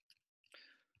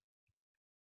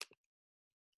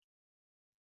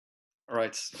 All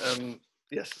right.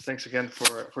 Yes, thanks again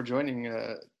for joining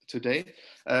today.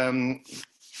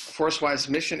 Forestwise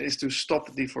mission is to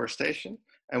stop deforestation,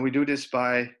 and we do this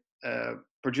by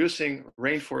producing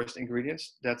rainforest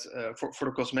ingredients that for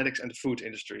the cosmetics and the food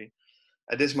industry.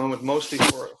 At this moment, mostly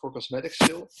for cosmetics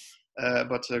still,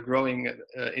 but growing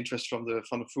interest from the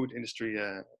food industry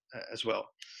as well.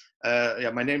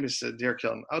 My name is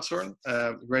Dirk-Jan Oudshoorn.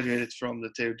 Graduated from the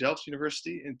TU Delft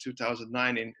University in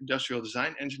 2009 in Industrial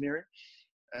Design Engineering.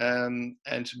 And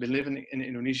been living in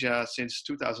Indonesia since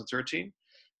 2013.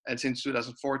 And since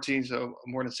 2014, so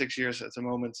more than 6 years at the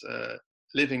moment,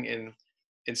 living in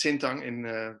Sintang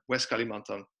in West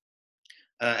Kalimantan.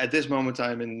 At this moment,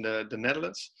 I'm in the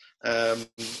Netherlands,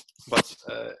 but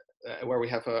where we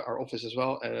have our office as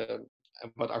well.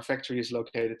 But our factory is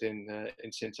located in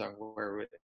Sintang, where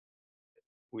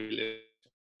we live.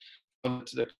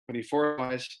 The company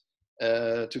Forestwise,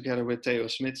 together with Theo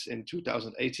Smits in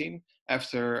 2018,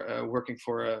 after working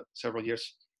for several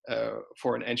years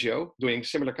for an NGO doing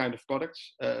similar kind of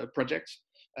projects,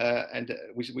 and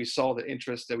we saw the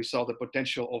interest, we saw the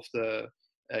potential of the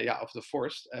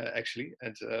forest actually,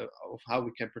 and of how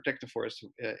we can protect the forest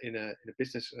in a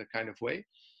business kind of way.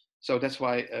 So that's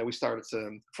why we started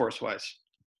Forestwise.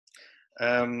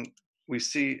 We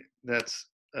see that.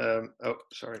 Oh,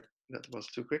 sorry. That was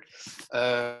too quick.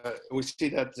 We see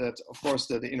that of course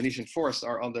the Indonesian forests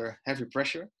are under heavy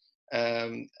pressure,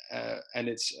 and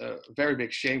it's a very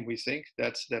big shame, we think,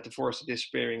 that the forest is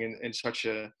disappearing in such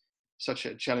a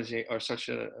challenging or such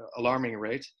an alarming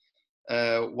rate.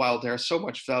 While there's so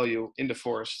much value in the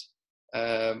forest,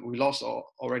 we lost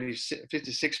already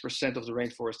 56% of the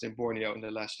rainforest in Borneo in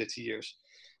the last 50 years.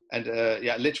 And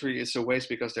literally it's a waste,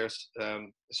 because there's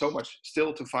so much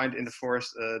still to find in the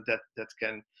forest that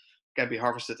can be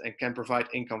harvested and can provide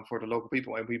income for the local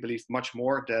people. And we believe much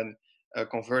more than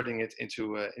converting it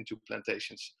into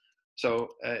plantations.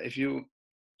 So if you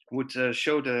would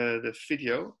show the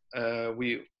video,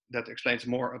 that explains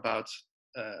more about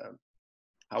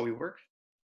how we work.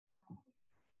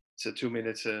 It's a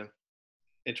 2-minute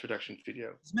introduction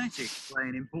video. Cosmetics play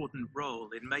an important role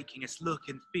in making us look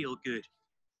and feel good.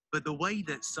 But the way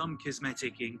that some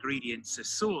cosmetic ingredients are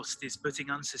sourced is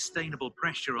putting unsustainable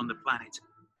pressure on the planet.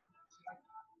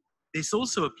 This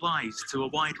also applies to a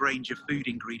wide range of food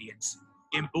ingredients.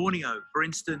 In Borneo, for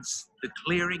instance, the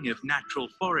clearing of natural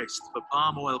forest for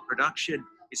palm oil production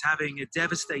is having a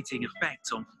devastating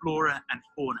effect on flora and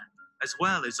fauna, as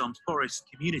well as on forest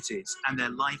communities and their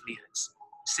livelihoods.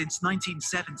 Since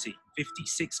 1970,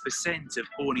 56% of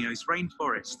Borneo's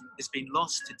rainforest has been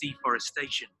lost to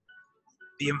deforestation.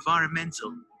 The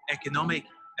environmental, economic,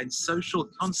 and social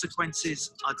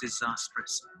consequences are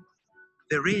disastrous.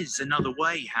 There is another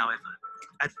way, however.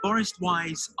 At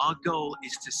Forestwise, our goal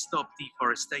is to stop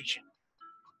deforestation.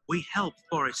 We help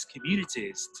forest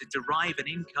communities to derive an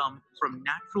income from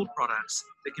natural products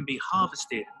that can be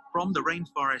harvested from the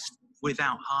rainforest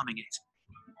without harming it.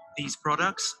 These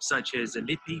products, such as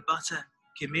alipi butter,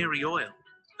 Kemiri oil,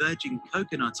 virgin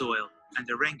coconut oil, and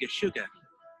Arenga sugar,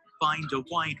 find a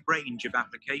wide range of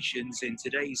applications in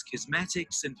today's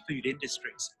cosmetics and food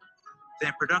industries.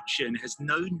 Their production has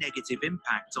no negative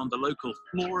impact on the local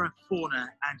flora,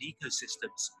 fauna, and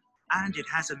ecosystems, and it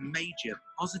has a major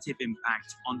positive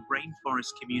impact on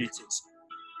rainforest communities.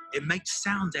 It makes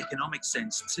sound economic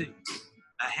sense too.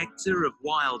 A hectare of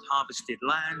wild harvested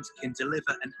land can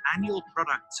deliver an annual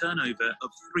product turnover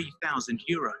of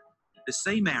 €3,000. The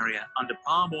same area under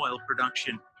palm oil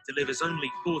production delivers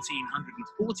only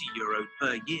 €1,440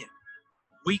 per year.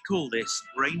 We call this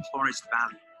rainforest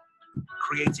value,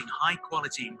 creating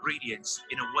high-quality ingredients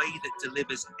in a way that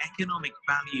delivers economic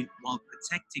value while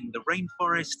protecting the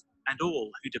rainforest and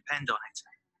all who depend on it.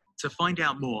 To find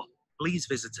out more, please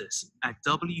visit us at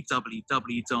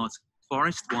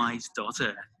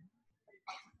www.forestwise.earth.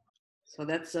 So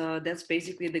that's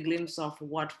basically the glimpse of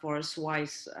what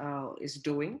Forestwise is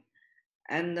doing.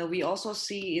 And we also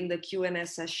see in the Q&A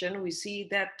session, we see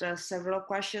that several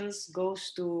questions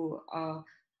goes to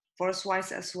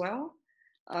Forestwise as well.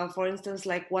 For instance,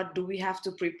 like what do we have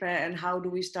to prepare and how do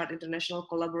we start international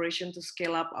collaboration to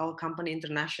scale up our company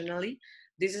internationally?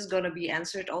 This is going to be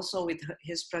answered also with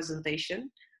his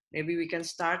presentation. Maybe we can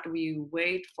start, we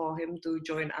wait for him to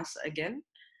join us again.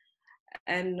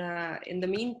 And in the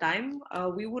meantime,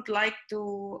 we would like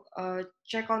to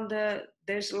check on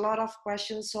there's a lot of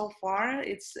questions so far.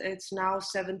 It's now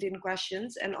 17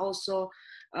 questions, and also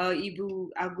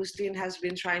Ibu Agustin has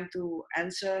been trying to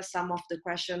answer some of the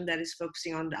questions that is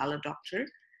focusing on the Allah doctor.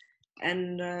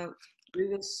 And we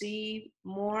will see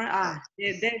more.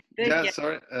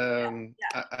 Sorry,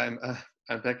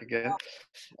 I'm back again.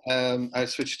 I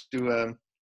switched to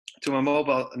my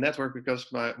mobile network because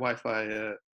my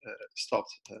Wi-Fi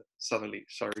stopped suddenly.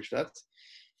 Sorry for that.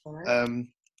 Right.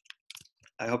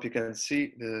 I hope you can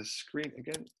see the screen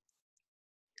again.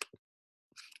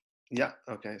 Yeah,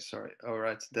 okay, sorry. All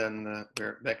right, then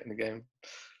we're back in the game.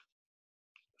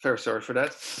 Very sorry for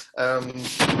that.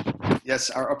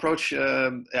 Yes, our approach, yeah,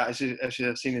 as you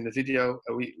have seen in the video,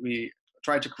 we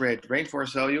try to create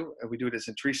rainforest value, and we do this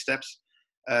in 3 steps.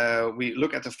 We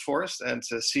look at the forest and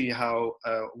see how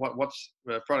what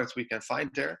products we can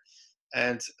find there,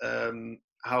 and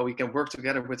how we can work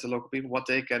together with the local people, what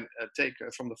they can take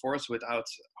from the forest without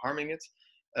harming it,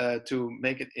 to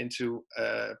make it into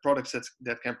products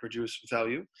that can produce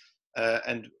value.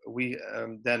 And we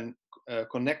then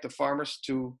connect the farmers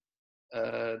to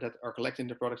that are collecting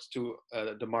the products to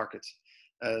the market.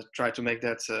 Try to make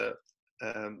that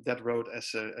that road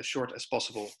as short as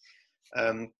possible.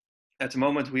 At the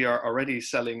moment, we are already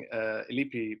selling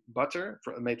Elipi butter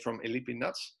made from Elipi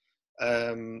nuts.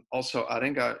 Also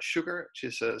Arenga sugar, which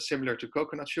is similar to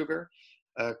coconut sugar.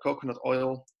 Coconut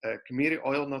oil, kemiri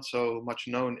oil, not so much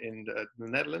known in the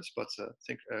Netherlands, but I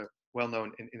think well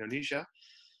known in Indonesia.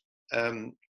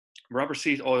 Rubber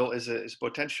seed oil is a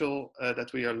potential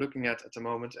that we are looking at the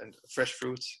moment, and fresh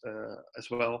fruits as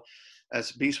well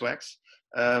as beeswax.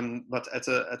 But at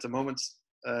the moment,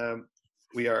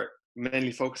 we are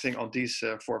mainly focusing on these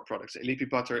 4 products. Elipi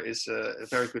butter is a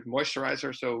very good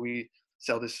moisturizer, so we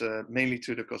sell this mainly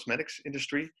to the cosmetics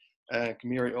industry.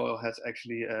 Kemiri oil has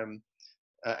actually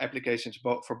applications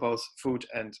for both food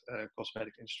and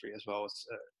cosmetic industry, as well as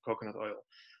coconut oil.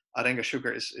 Arenga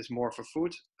sugar is more for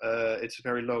food. It's a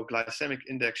very low glycemic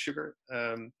index sugar,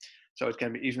 so it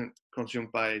can be even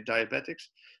consumed by diabetics.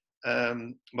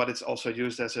 But it's also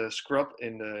used as a scrub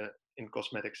in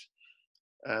cosmetics.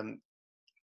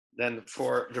 Then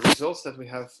for the results that we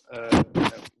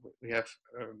have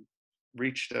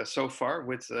reached so far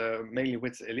with mainly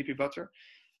with Elipi butter,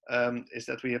 is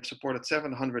that we have supported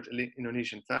 700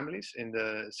 Indonesian families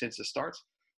since the start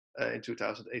in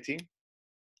 2018.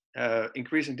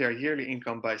 Increasing their yearly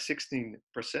income by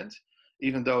 16%,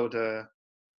 even though the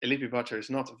Elipi butter is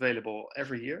not available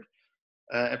every year,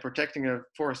 and protecting a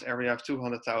forest area of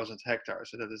 200,000 hectares.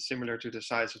 So that is similar to the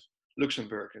size of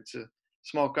Luxembourg. It's a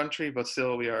small country, but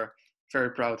still we are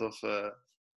very proud of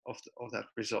that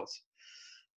result.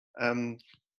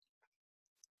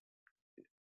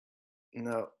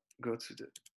 Now go to the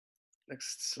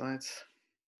next slide.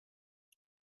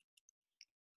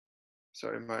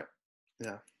 Sorry,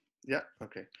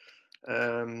 okay.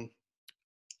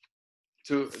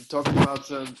 To talk about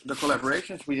the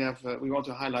collaborations, we want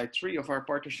to highlight 3 of our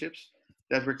partnerships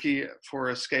that were key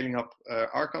for scaling up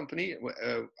our company.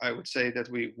 I would say that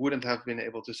we wouldn't have been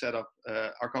able to set up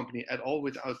our company at all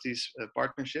without these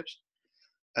partnerships.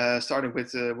 Starting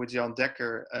with Jan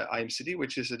Dekker IMCD,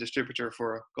 which is a distributor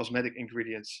for cosmetic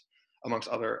ingredients, amongst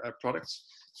other products.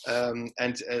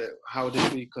 And how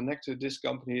did we connect to this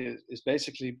company is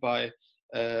basically by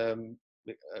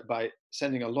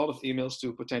sending a lot of emails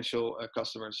to potential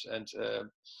customers, and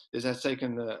this has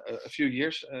taken a few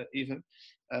years even.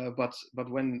 But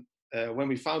when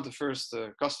we found the first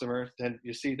customer, then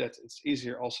you see that it's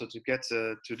easier also to get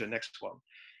to the next one.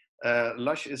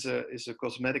 Lush is a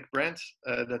cosmetic brand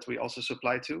that we also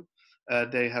supply to.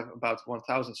 They have about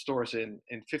 1,000 stores in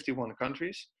 51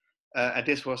 countries. And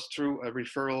this was through a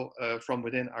referral from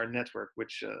within our network,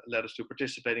 which led us to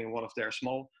participating in one of their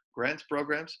small grant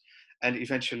programs, and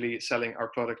eventually selling our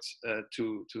products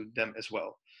to them as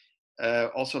well.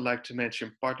 Also like to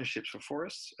mention Partnerships for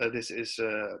Forests. This is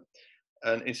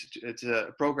it's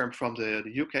a program from the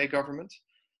UK government.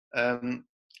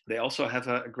 They also have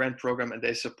a grant program, and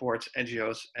they support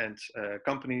NGOs and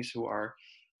companies who are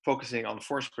focusing on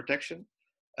forest protection.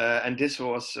 And this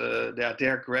was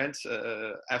their grant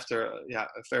after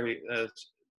a very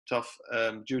tough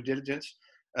due diligence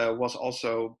was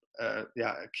also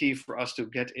key for us to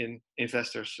get in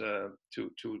investors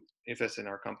to invest in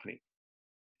our company.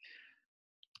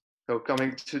 So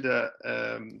coming to the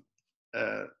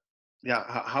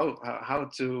how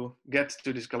to get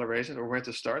to this collaboration, or where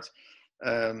to start.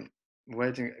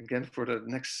 Waiting again for the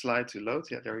next slide to load.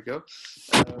 Yeah, there we go.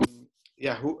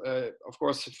 Of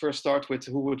course, first start with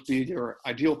who would be your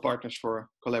ideal partners for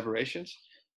collaborations.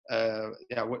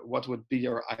 What would be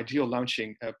your ideal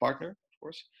launching partner, of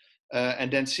course.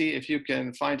 And then see if you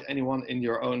can find anyone in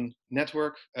your own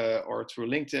network or through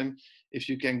LinkedIn, if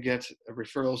you can get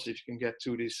referrals, if you can get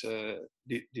to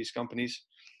these companies.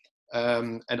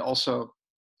 And also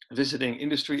visiting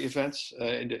industry events.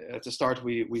 At the start,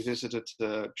 we visited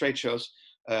the trade shows.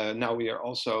 Now we are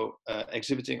also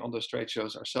exhibiting on those trade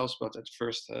shows ourselves, but at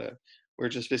first we're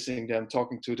just visiting them,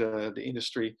 talking to the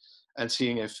industry, and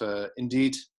seeing if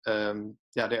indeed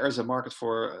there is a market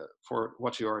for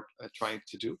what you are trying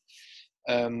to do.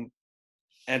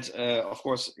 And of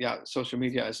course, social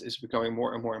media is becoming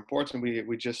more and more important.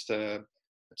 We just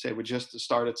let's say we just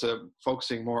started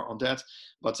focusing more on that,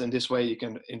 but in this way you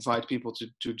can invite people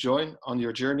to join on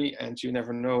your journey, and you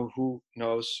never know who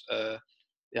knows.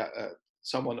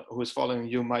 Someone who is following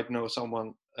you might know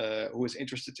someone who is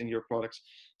interested in your products.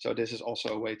 So this is also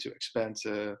a way to expand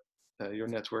your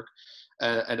network.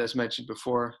 And as mentioned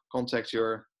before, contact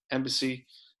your embassy.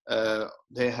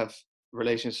 They have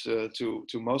relations to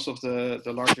most of the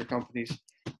larger companies,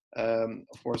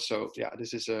 of course. So yeah,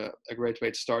 this is a great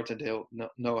way to start, and they'll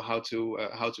know how to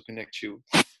connect you.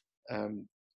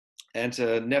 And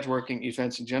networking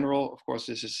events in general, of course,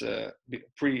 this is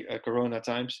pre-corona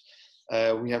times.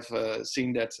 We have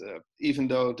seen that even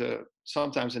though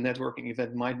sometimes a networking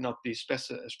event might not be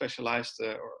specialized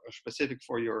or specific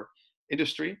for your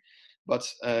industry, but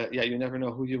you never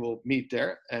know who you will meet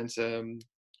there. And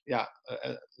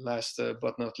last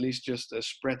but not least, just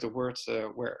spread the word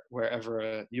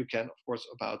wherever you can, of course,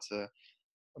 about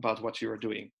what you are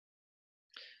doing.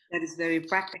 That is very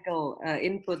practical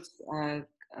input,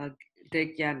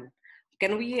 Dirk-Jan.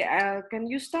 Can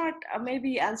you start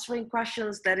maybe answering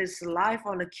questions that is live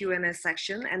on the Q&A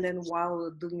section, and then while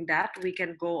doing that, we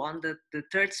can go on the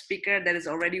third speaker that is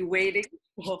already waiting.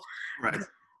 Right.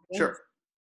 Sure.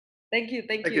 Thank you.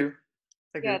 Thank you.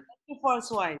 Thank you for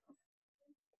Swai.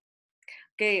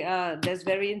 Okay, that's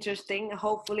very interesting.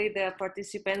 Hopefully the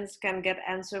participants can get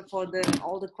answer for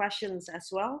all the questions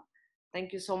as well.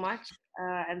 Thank you so much.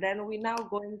 And then we're now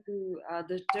going to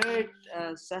the third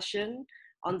session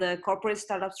on the corporate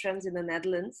startup trends in the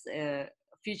Netherlands,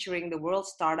 featuring the World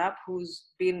Startup, who's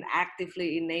been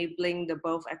actively enabling the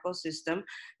both ecosystem,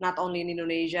 not only in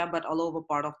Indonesia, but all over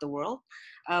part of the world.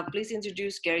 Please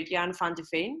introduce Gerrit-Jan van de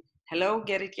Veen. Hello,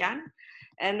 Gerrit-Jan.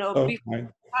 And before we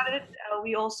started,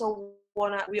 we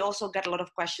also got a lot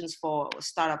of questions for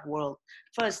startup world.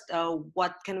 First,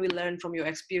 what can we learn from your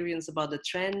experience about the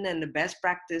trend and the best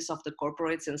practice of the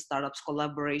corporates and startups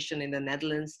collaboration in the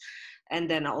Netherlands? And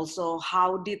then also,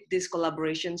 how did these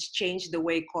collaborations change the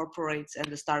way corporates and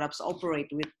the startups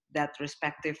operate with that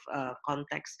respective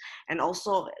context? And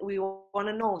also, we want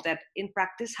to know that in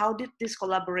practice, how did this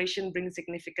collaboration bring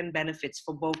significant benefits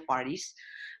for both parties,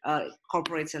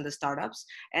 corporates and the startups?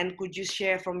 And could you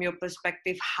share from your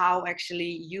perspective how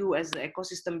actually you as the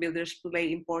ecosystem builders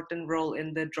play important role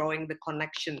in the drawing the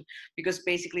connection? Because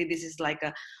basically this is like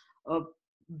a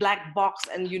black box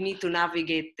and you need to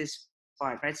navigate this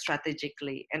part, right,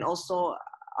 strategically. And also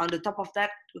on the top of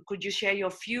that, could you share your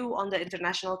view on the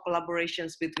international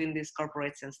collaborations between these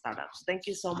corporates and startups? Thank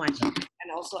you so much.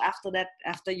 And also after that,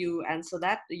 after you answer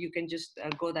that, you can just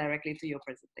go directly to your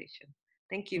presentation.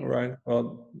 Thank you. All right.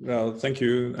 Well, thank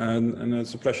you, and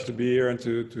it's a pleasure to be here and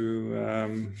to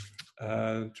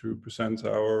present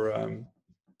our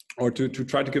or to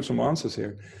try to give some answers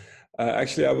here.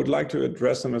 Actually, I would like to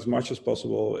address them as much as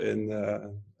possible in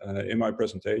my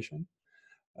presentation.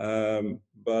 I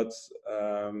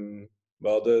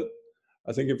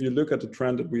think if you look at the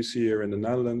trend that we see here in the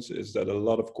Netherlands, is that a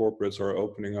lot of corporates are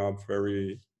opening up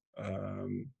very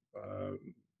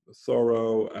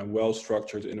thorough and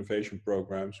well-structured innovation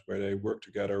programs where they work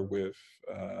together with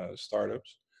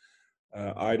startups,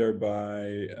 either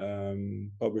by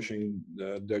publishing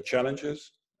their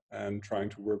challenges and trying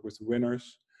to work with the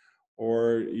winners,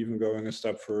 or even going a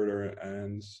step further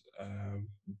and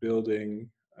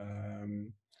building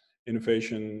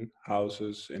innovation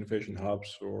houses, innovation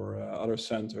hubs, or other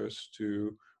centers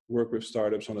to work with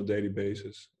startups on a daily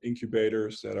basis.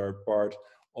 Incubators that are part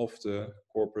of the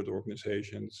corporate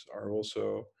organizations are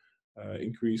also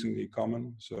increasingly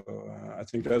common. So I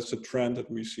think that's a trend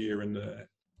that we see here in the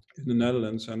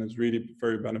Netherlands, and it's really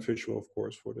very beneficial, of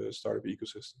course, for the startup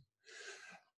ecosystem.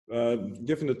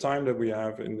 Given the time that we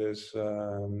have in this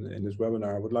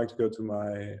webinar, I would like to go to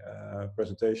my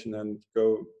presentation and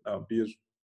go be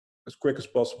as quick as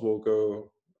possible.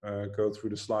 Go through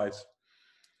the slides.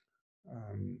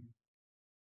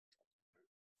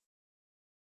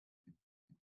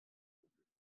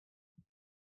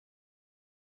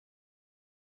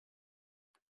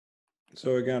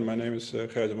 So again, my name is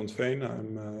Gerrit-Jan van de Veen.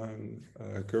 I'm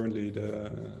currently the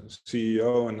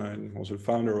CEO, and I'm also the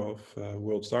founder of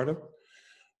World Startup.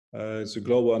 It's a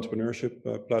global entrepreneurship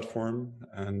platform,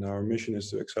 and our mission is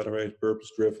to accelerate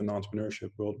purpose-driven entrepreneurship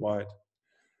worldwide.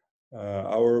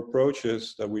 Our approach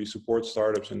is that we support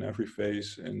startups in every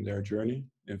phase in their journey,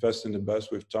 invest in the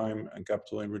best with time and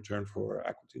capital in return for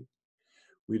equity.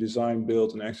 We design,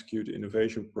 build, and execute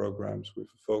innovation programs with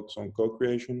a focus on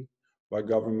co-creation by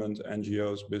government,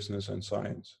 NGOs, business, and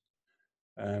science.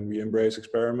 And we embrace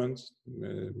experiments.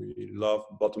 We love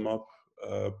bottom-up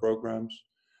programs.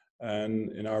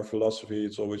 And in our philosophy,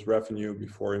 it's always revenue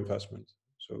before investment.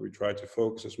 So we try to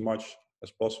focus as much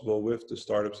as possible with the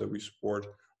startups that we support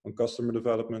on customer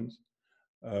development,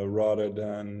 rather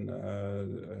than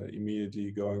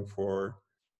immediately going for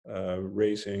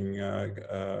raising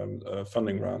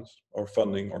funding rounds or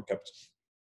funding or capital.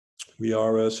 We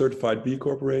are a certified B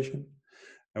Corporation,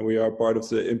 and we are part of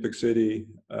the Impact City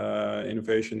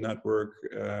Innovation Network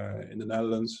in the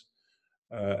Netherlands,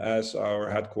 as our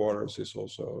headquarters is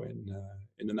also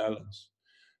in the Netherlands.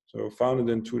 So founded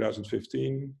in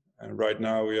 2015, and right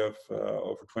now we have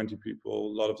over 20 people,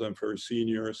 a lot of them very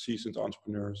senior, seasoned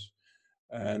entrepreneurs,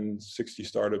 and 60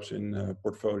 startups in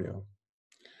portfolio.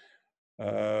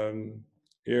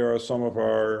 Here are some of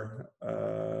our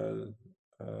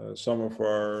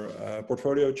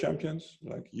portfolio champions,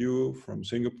 like you from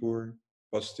Singapore,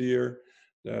 Bastier,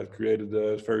 that created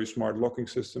a very smart locking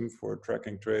system for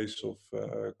tracking trace of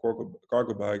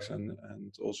cargo bikes and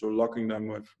also locking them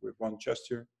with one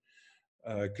gesture.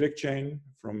 ClickChain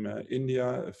from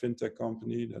India, a fintech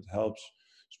company that helps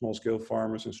small-scale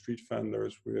farmers and street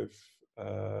vendors with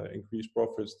increased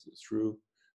profits through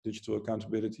digital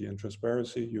accountability and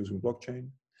transparency using blockchain.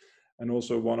 And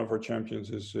also one of our champions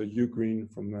is Green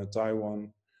from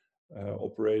Taiwan,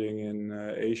 operating in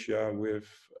Asia with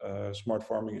smart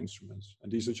farming instruments.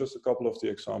 And these are just a couple of the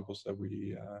examples that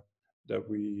we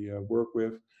work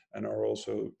with and are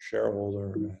also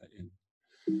shareholder in.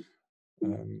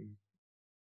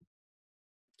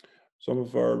 Some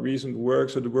of our recent work,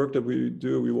 so the work that we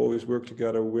do, we always work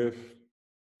together with,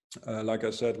 like I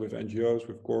said, with NGOs,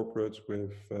 with corporates,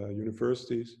 with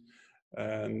universities.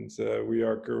 And we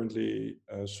are currently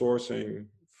sourcing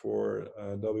for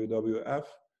WWF.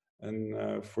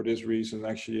 And for this reason,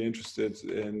 actually interested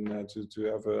in to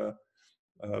have a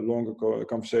longer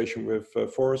conversation with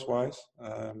ForestWise.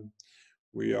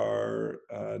 We are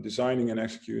designing and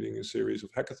executing a series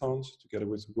of hackathons together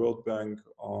with the World Bank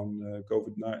on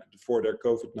for their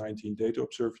COVID-19 data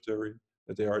observatory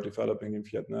that they are developing in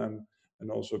Vietnam, and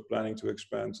also planning to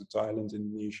expand to Thailand,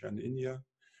 Indonesia, and India.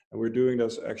 And we're doing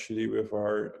this actually with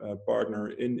our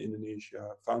partner in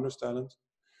Indonesia, Founders Talent.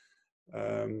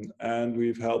 And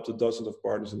we've helped a dozen of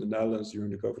partners in the Netherlands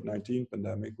during the COVID-19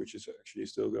 pandemic, which is actually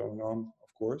still going on,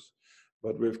 of course,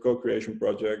 but with co-creation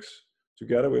projects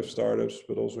together with startups,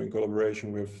 but also in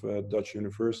collaboration with Dutch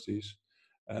universities.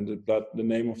 And the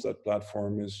name of that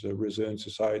platform is Resilient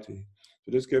Society.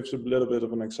 So this gives a little bit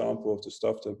of an example of the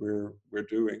stuff that we're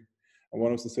doing. And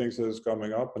one of the things that is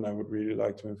coming up, and I would really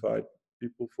like to invite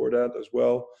people for that as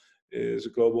well, is a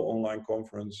global online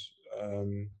conference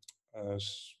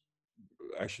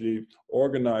actually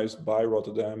organized by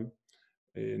Rotterdam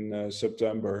in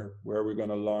September, where we're going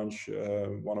to launch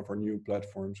one of our new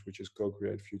platforms, which is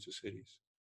Co-Create Future Cities.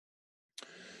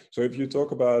 So if you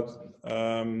talk about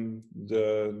the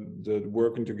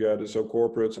working together, so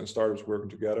corporates and startups working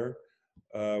together,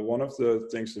 one of the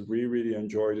things that we really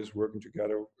enjoyed is working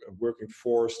together, working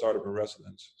for Startup in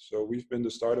Residence. So we've been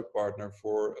the startup partner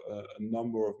for a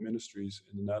number of ministries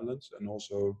in the Netherlands, and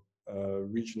also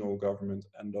regional government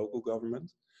and local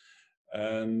government.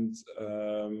 And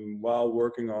while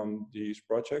working on these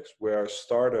projects where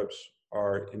startups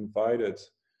are invited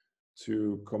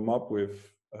to come up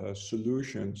with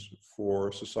solutions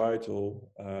for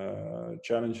societal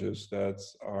challenges that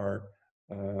are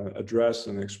addressed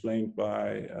and explained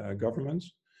by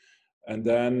governments. And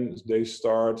then they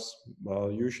start,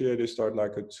 well, usually they start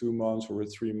like a 2 months or a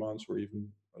 3 months or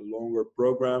even a longer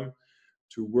program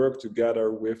to work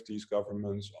together with these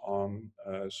governments on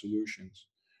solutions.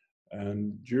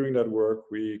 And during that work,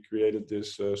 we created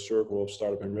this circle of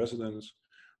Startup in Residence,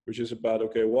 which is about,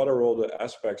 okay, what are all the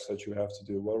aspects that you have to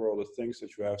do? What are all the things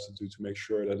that you have to do to make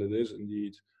sure that it is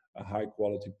indeed a high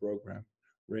quality program,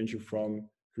 ranging from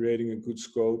creating a good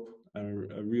scope and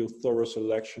a real thorough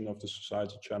selection of the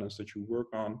societal challenge that you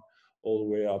work on, all the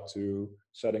way up to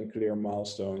setting clear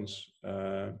milestones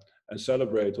and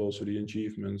celebrate also the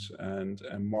achievements and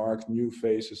mark new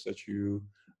phases that you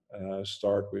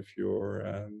start with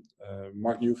your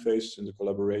mark new phases in the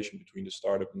collaboration between the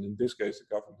startup and, in this case,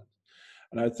 the government.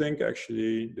 And I think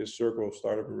actually this circle of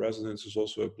Startup in Residence is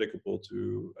also applicable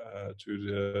to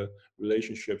the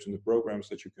relationships and the programs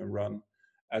that you can run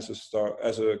as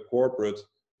a corporate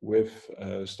with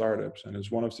startups. And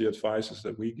it's one of the advices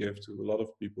that we give to a lot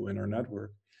of people in our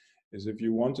network, is if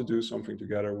you want to do something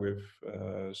together with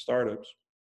startups,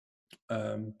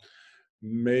 turn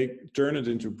it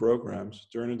into programs,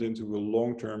 turn it into a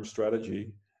long-term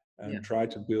strategy, and try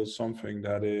to build something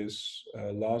that is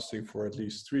lasting for at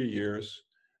least 3 years.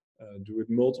 Do it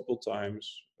multiple times,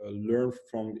 learn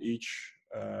from each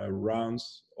round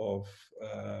of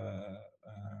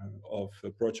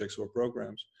projects or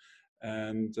programs,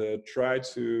 and try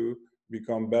to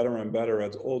become better and better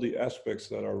at all the aspects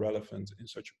that are relevant in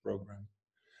such a program.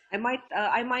 I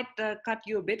might cut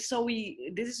you a bit. So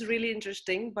this is really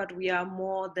interesting, but we are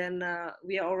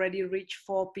we are already reached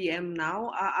 4 p.m.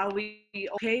 now. Are we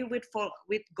okay with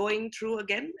going through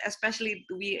again? Especially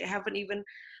we haven't even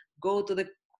go to the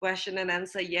question and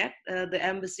answer yet. The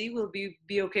embassy will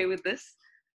be okay with this?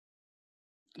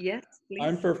 Yes, please.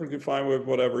 I'm perfectly fine with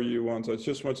whatever you want. I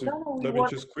just want to let me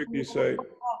just quickly say.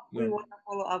 We want to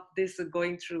follow up this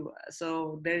going through.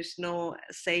 So there's no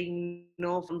saying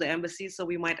no from the embassy. So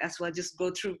we might as well just go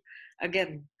through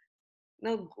again.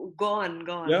 No, go on.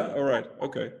 Yeah. All right.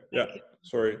 Okay. Yeah.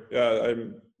 Sorry. Yeah.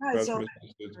 I'm perhaps so,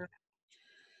 misunderstood.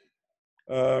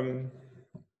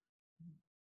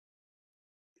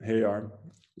 Here you are.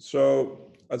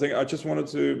 So I think I just wanted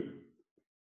to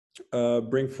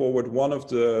bring forward one of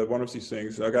these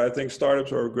things. Like, I think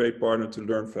startups are a great partner to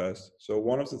learn fast. So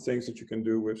one of the things that you can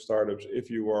do with startups, if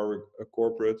you are a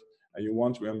corporate and you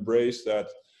want to embrace that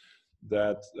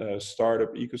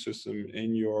startup ecosystem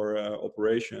in your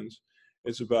operations,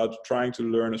 it's about trying to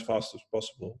learn as fast as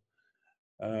possible.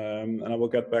 And I will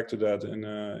get back to that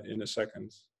in a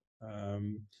second.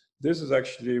 This is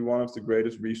actually one of the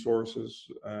greatest resources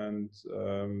and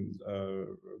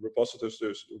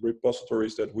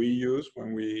repositories that we use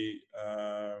when we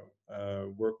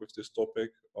work with this topic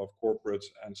of corporates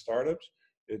and startups.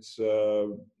 It's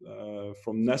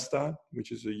from Nesta,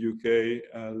 which is a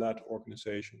UK-led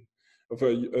organization,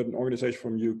 an organization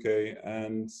from UK,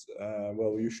 and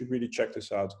well, you should really check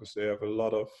this out because they have a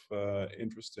lot of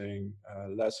interesting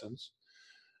lessons.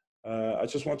 I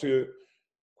just want to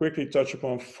quickly touch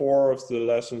upon 4 of the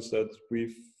lessons that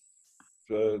we've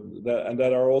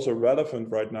that are also relevant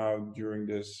right now during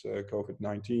this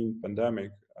COVID-19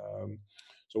 pandemic.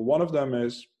 So one of them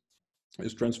is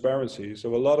transparency.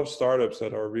 So a lot of startups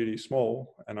that are really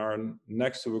small and are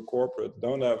next to a corporate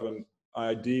don't have an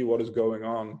idea what is going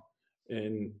on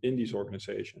in these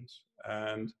organizations.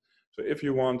 And so if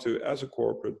you want to, as a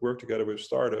corporate, work together with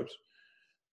startups,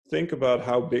 think about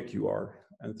how big you are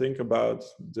and think about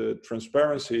the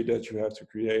transparency that you have to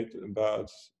create about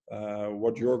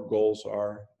what your goals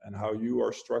are and how you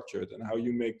are structured and how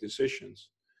you make decisions.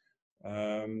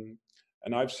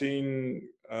 And I've seen,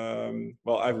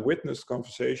 well, I've witnessed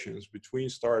conversations between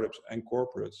startups and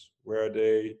corporates where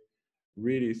they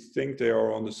really think they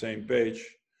are on the same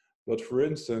page. But for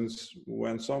instance,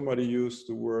 when somebody used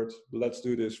the word, let's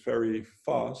do this very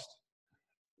fast,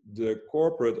 the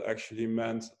corporate actually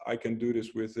meant I can do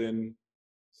this within,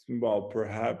 well,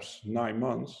 perhaps 9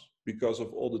 months because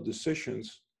of all the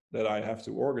decisions that I have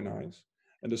to organize.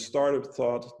 And the startup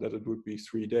thought that it would be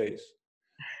 3 days.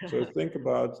 So think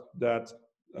about that,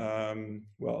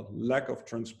 well, lack of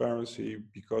transparency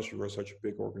because you are such a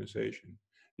big organization.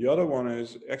 The other one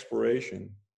is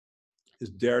exploration, is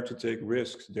dare to take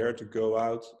risks, dare to go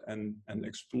out and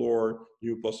explore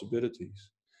new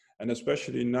possibilities. And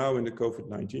especially now in the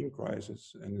COVID-19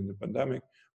 crisis and in the pandemic,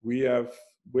 we have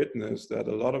witnessed that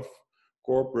a lot of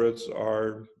corporates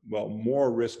are, well,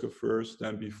 more risk averse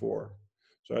than before.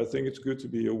 So I think it's good to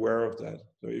be aware of that.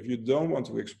 So if you don't want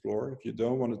to explore, if you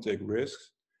don't want to take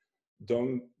risks,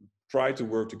 don't try to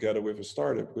work together with a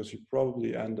startup because you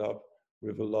probably end up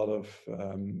with a lot of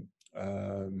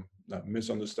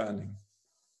misunderstanding.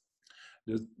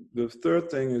 The third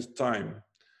thing is time.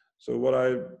 So what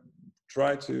I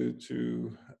try to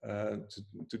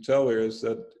tell here is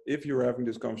that if you're having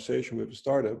this conversation with a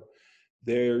startup,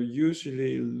 they're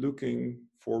usually looking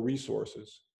for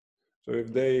resources. So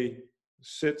if they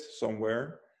sit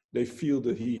somewhere, they feel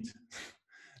the heat.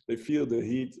 They feel the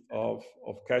heat of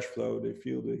cash flow. They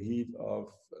feel the heat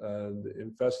of the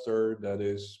investor that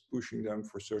is pushing them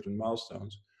for certain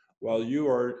milestones, while you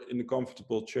are in a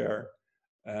comfortable chair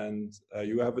and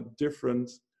you have a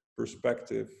different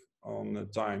perspective on the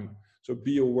time. So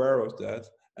be aware of that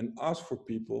and ask for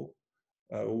people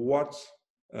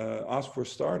ask for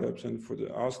startups and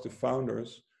ask the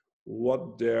founders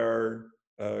what their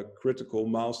critical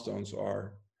milestones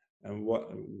are and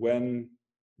when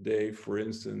they, for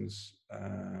instance,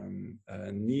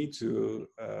 need to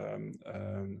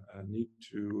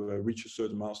reach a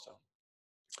certain milestone.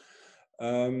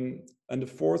 And the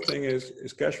fourth thing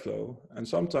is cash flow. And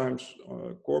sometimes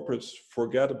corporates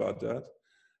forget about that.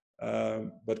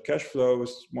 But cash flow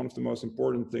is one of the most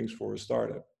important things for a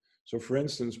startup. So for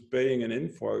instance, paying an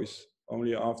invoice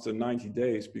only after 90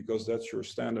 days, because that's your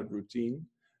standard routine,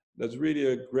 that's really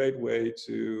a great way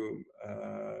to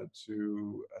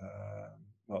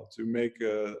make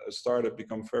a startup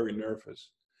become very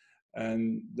nervous.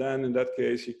 And then in that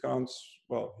case, he can't,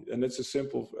 well, and it's a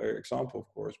simple example, of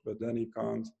course, but then he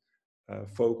can't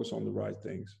focus on the right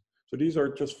things. So these are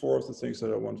just four of the things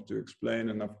that I wanted to explain.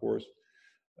 And of course,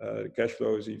 cash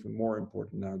flow is even more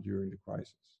important now during the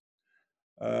crisis.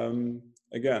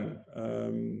 Again,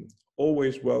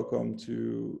 always welcome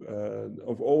to,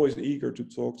 always eager to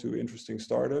talk to interesting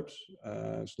startups,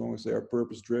 as long as they are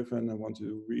purpose-driven and want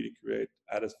to really create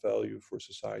added value for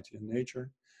society and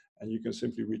nature. And you can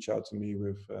simply reach out to me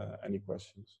with any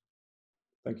questions.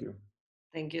 Thank you.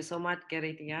 Thank you so much,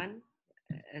 Gerrit-Jan.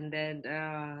 And then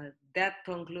that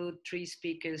concludes 3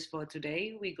 speakers for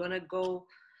today. We're gonna go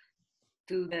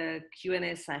to the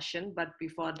Q&A session, but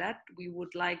before that, we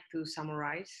would like to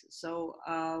summarize. So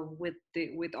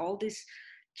with all this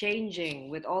changing,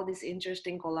 with all this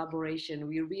interesting collaboration,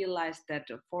 we realized that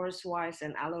ForestWise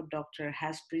and AlloDoctor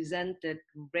has presented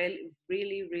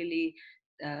really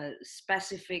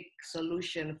specific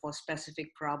solution for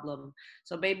specific problem.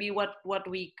 So maybe what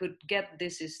we could get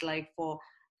this is like for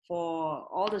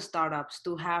all the startups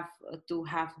to have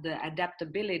the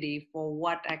adaptability for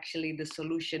what actually the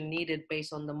solution needed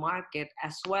based on the market,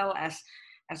 as well as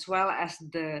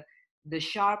the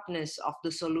sharpness of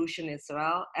the solution as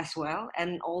well,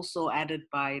 and also added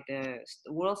by the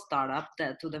World Startup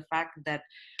to the fact that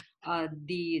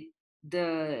the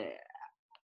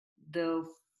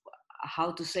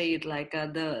how to say it, like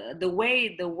the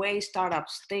way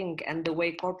startups think and the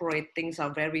way corporate things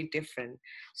are very different.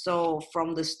 So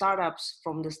from the startups,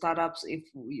 if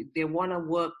they want to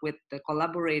work with the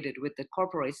collaborated with the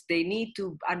corporates, they need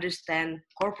to understand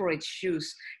corporate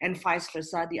shoes, and vice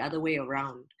versa, the other way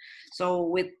around. So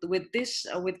with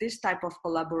this type of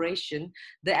collaboration,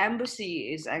 the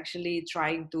embassy is actually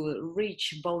trying to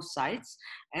reach both sides,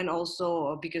 and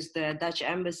also because the Dutch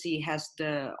embassy has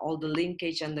all the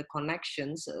linkage and the connections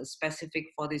specific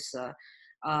for this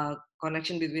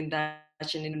connection between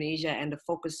Dutch and Indonesia and the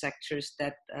focus sectors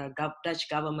that Dutch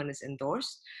government is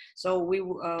endorsed. So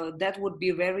that would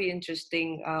be very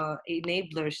interesting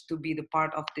enablers to be the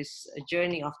part of this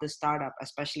journey of the startup,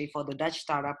 especially for the Dutch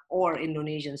startup or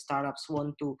Indonesian startups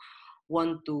want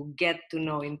to get to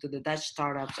know into the Dutch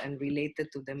startups and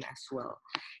related to them as well.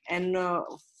 And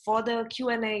for the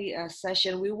Q&A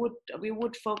session, we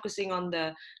would focusing on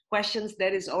the questions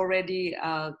that is already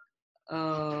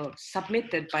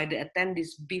submitted by the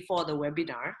attendees before the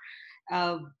webinar.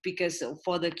 Because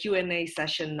for the Q&A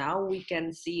session now, we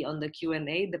can see on the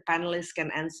Q&A, the panelists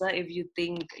can answer if you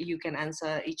think you can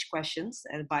answer each questions,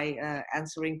 and by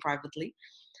answering privately.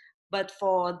 But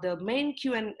for the main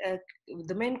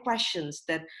the main questions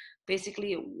that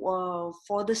basically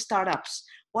for the startups,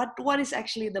 what is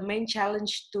actually the main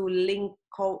challenge to link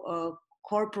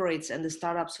corporates and the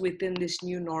startups within this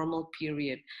new normal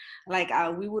period? Like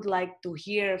we would like to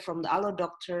hear from the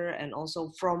AlloDoctor and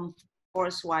also from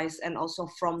ForestWise and also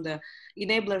from the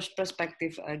enablers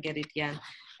perspective, Gerrit-Jan.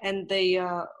 And the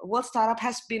World Startup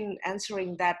has been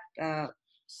answering that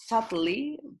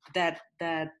subtly, that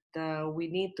we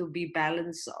need to be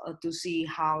balanced to see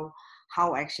how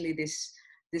actually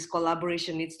this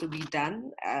collaboration needs to be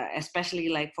done, especially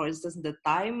like, for instance, the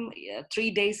time,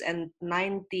 3 days and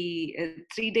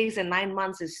 3 days and 9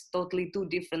 months is totally 2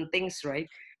 different things, right?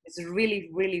 It's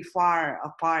really far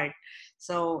apart.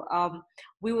 So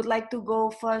we would like to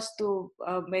go first to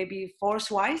maybe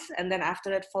ForestWise, and then after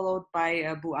that followed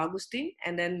by Bu Agustin,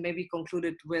 and then maybe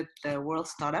concluded with the World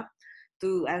Startup,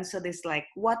 to answer this, like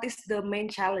what is the main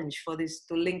challenge for this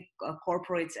to link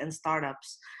corporates and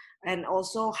startups, and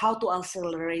also how to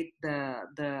accelerate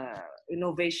the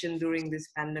innovation during this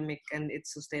pandemic and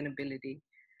its sustainability.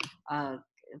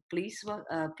 Please,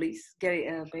 Gary,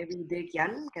 maybe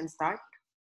Gerrit-Jan can start.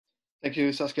 Thank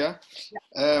you, Saskia.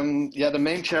 Yeah, the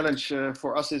main challenge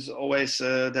for us is always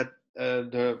that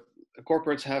the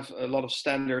corporates have a lot of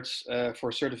standards for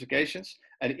certifications,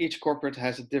 and each corporate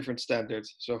has a different standard.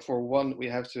 So for one, we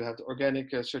have to have the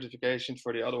organic certification.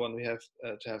 For the other one, we have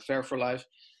to have Fair for Life.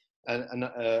 And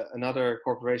another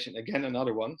corporation, again,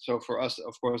 another one. So for us,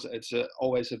 of course, it's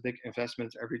always a big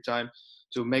investment every time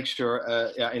to make sure,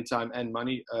 in time and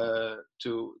money,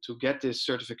 to get this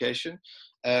certification.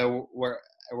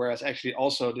 Whereas actually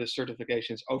also the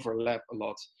certifications overlap a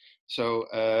lot. So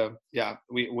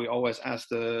we always ask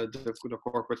the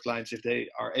corporate clients if they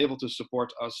are able to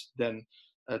support us then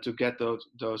to get those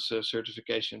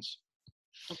certifications.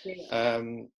 Okay.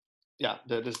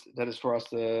 That is for us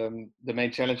the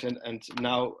main challenge, and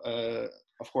now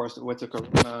of course with the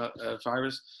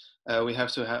coronavirus we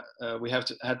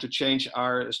had to change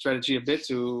our strategy a bit.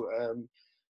 To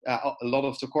a lot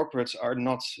of the corporates are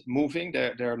not moving;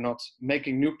 they're not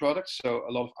making new products. So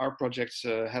a lot of our projects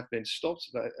have been stopped.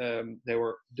 They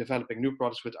were developing new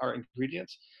products with our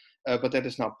ingredients, but that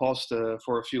is now paused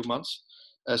for a few months.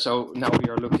 So now we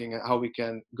are looking at how we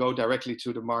can go directly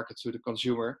to the market, to the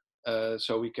consumer,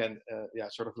 so we can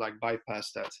sort of like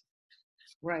bypass that.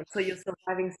 Right. So your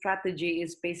surviving strategy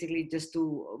is basically just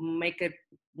to make a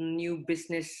new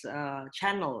business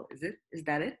channel. Is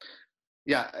that it?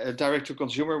 Yeah, direct to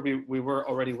consumer. We were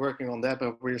already working on that,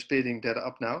 but we're speeding that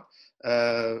up now.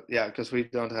 Because we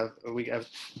don't have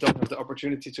the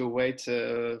opportunity to wait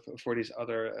for these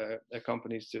other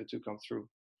companies to come through.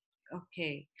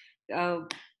 Okay.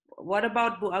 What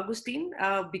about Bu Agustin?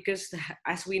 Because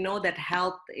as we know that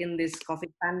health in this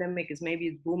COVID pandemic is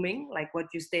maybe booming, like what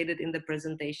you stated in the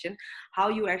presentation, how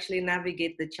you actually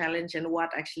navigate the challenge and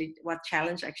what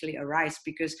challenge actually arise?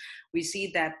 Because we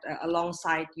see that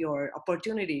alongside your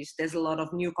opportunities, there's a lot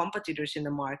of new competitors in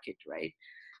the market, right?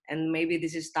 And maybe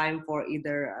this is time for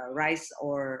either rise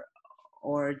or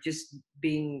just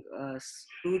being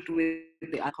screwed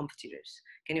with the other competitors.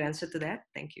 Can you answer to that?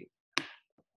 Thank you.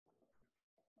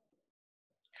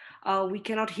 We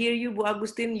cannot hear you, Bu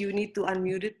Agustin. You need to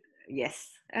unmute it.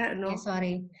 Yes. No. Yeah,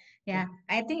 sorry. Yeah,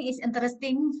 I think it's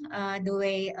interesting the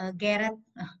way Gareth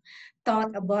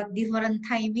thought about different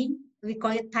timing. We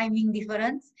call it timing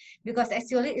difference because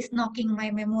actually it's knocking my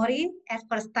memory at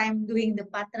first time doing the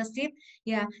partnership.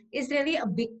 Yeah, it's really a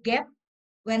big gap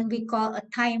when we call a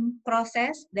time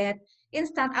process that in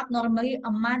startup normally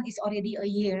a month is already a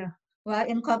year. While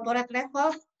in corporate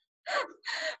level,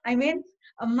 I mean,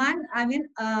 a month,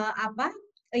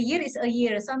 a year is a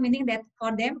year. So meaning that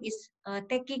for them is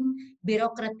taking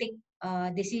bureaucratic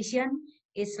decision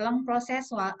is long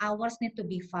process while ours need to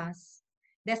be fast.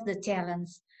 That's the challenge.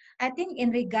 I think in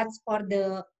regards for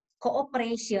the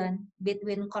cooperation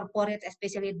between corporate,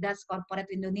 especially Dutch corporate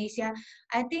Indonesia,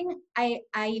 I think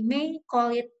I may call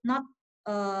it not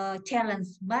a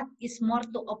challenge, but it's more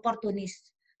to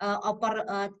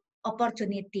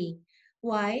opportunity.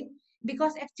 Why?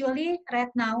 Because actually right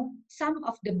now some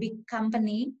of the big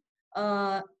company,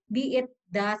 be it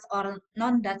Dutch or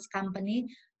non-Dutch company,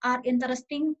 are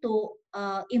interesting to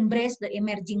embrace the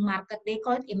emerging market. They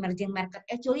call it emerging market.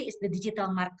 Actually, it's the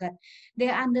digital market. They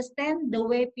understand the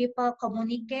way people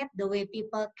communicate, the way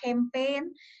people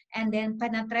campaign, and then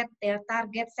penetrate their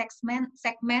target segment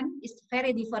is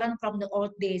very different from the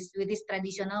old days with this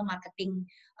traditional marketing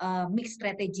mix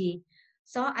strategy.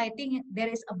 So I think there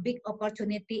is a big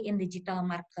opportunity in digital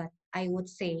market, I would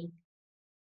say.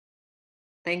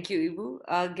 Thank you,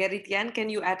 Ibu. Geritian, can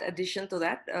you add addition to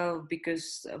that?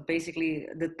 Because basically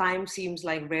the time seems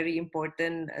like very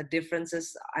important,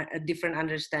 differences, a different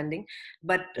understanding.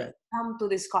 But come to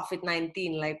this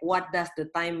COVID-19, like what does the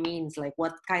time means? Like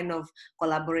what kind of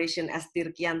collaboration, as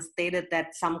Dirkian stated,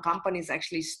 that some companies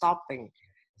actually stopping.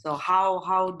 So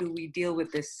how do we deal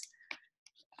with this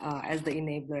as the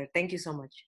enabler? Thank you so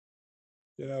much.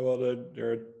 Yeah, well,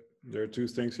 there are two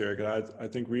things here. I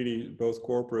think really both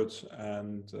corporates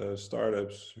and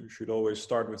startups should always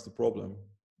start with the problem.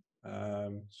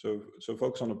 So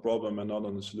focus on the problem and not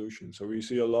on the solution. So we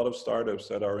see a lot of startups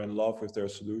that are in love with their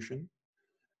solution.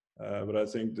 But I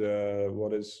think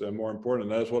what is more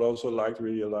important, and that's what I also liked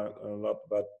really a lot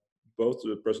about both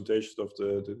the presentations of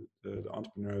the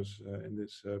entrepreneurs in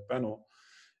this panel,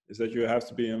 is that you have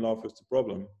to be in love with the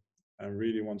problem and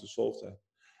really want to solve that.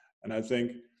 And I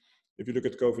think if you look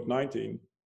at COVID-19,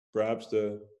 perhaps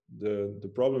the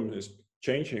problem is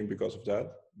changing because of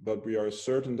that, but we are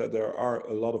certain that there are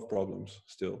a lot of problems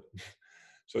still.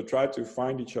 So try to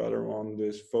find each other on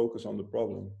this focus on the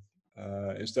problem,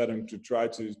 instead of to try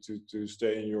to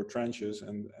stay in your trenches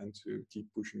and to keep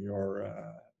pushing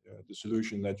the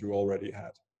solution that you already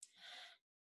had.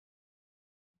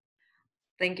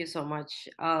 Thank you so much.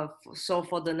 So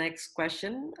for the next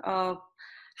question,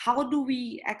 how do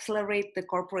we accelerate the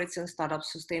corporates and startup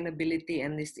sustainability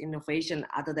and this innovation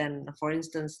other than, for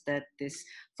instance, that this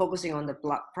focusing on the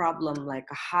problem, like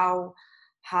how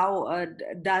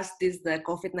does the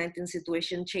COVID-19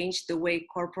 situation change the way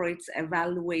corporates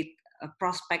evaluate a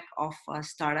prospect of a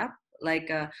startup? Like,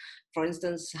 for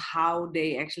instance, how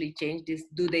they actually change this?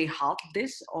 Do they halt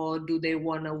this, or do they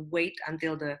want to wait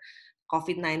until the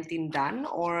COVID-19 done,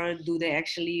 or do they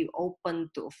actually open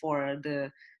for the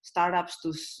startups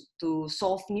to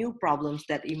solve new problems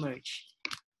that emerge?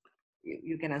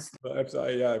 You can answer.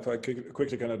 If I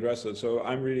quickly can address it. So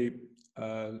I'm really,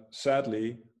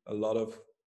 sadly, a lot of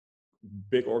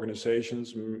big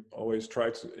organizations always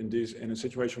try to, in a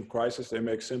situation of crisis, they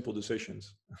make simple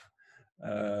decisions.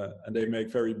 And they make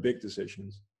very big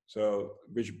decisions. So,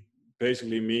 which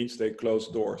basically means they close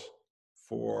doors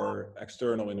for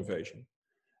external innovation.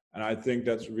 And I think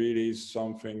that's really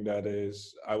something that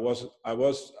is, I was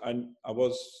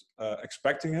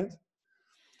expecting it,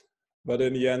 but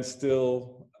in the end,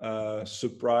 still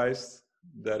surprised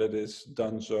that it is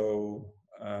done so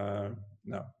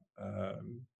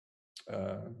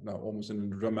almost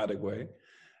in a dramatic way.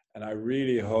 And I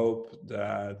really hope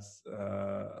that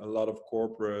a lot of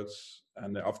corporates,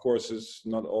 and of course, it's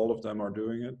not all of them are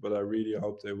doing it, but I really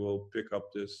hope they will pick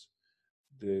up this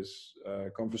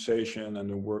conversation and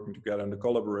then working together in the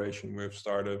collaboration with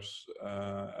startups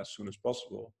as soon as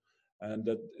possible. And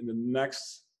that in the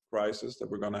next crisis that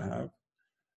we're going to have,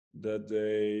 that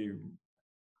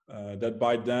that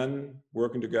by then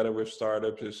working together with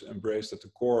startups is embraced at the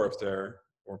core of their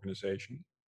organization,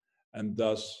 and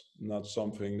thus not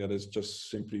something that is just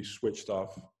simply switched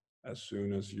off as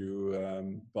soon as you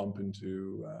bump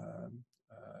into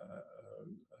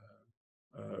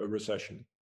a recession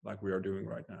like we are doing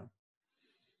right now.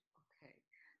 Okay,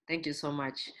 thank you so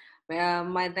much.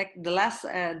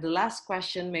 The last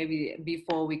question, maybe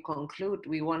before we conclude,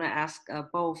 we want to ask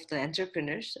both the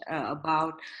entrepreneurs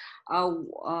about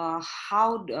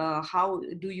how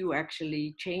do you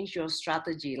actually change your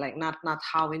strategy? Like not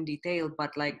how in detail,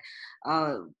 but like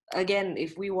again,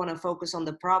 if we want to focus on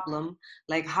the problem,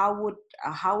 like how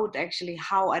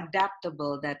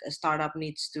adaptable that a startup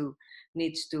needs to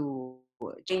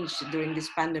change during this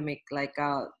pandemic, like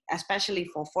especially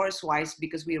for forest wise,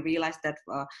 because we realized that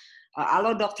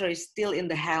Allo Doctor is still in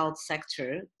the health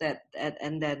sector,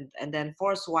 and then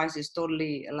forest wise is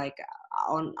totally like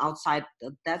on outside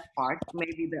that part.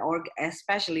 Maybe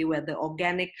especially where the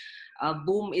organic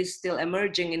boom is still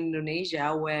emerging in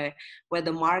Indonesia, where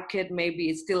the market maybe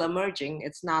is still emerging.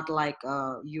 It's not like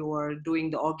you're doing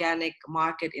the organic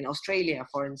market in Australia,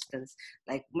 for instance.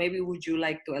 Like maybe would you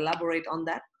like to elaborate on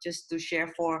that, just to share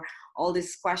for all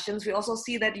these questions? We also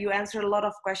see that you answer a lot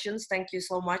of questions. Thank you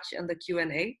so much in the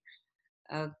Q&A.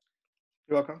 You're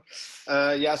welcome.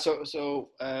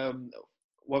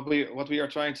 What we are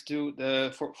trying to do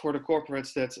for the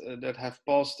corporates that have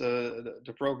paused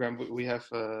the program, we have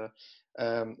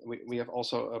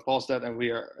also paused that, and we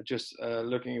are just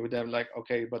looking with them like,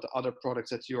 okay, but the other products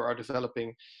that you are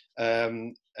developing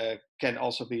can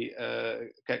also be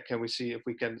can we see if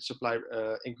we can supply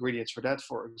ingredients for that?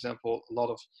 For example, a lot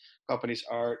of companies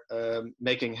are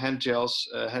making hand gels,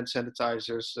 hand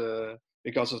sanitizers,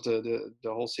 because of the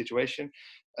whole situation.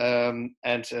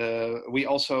 We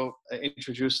also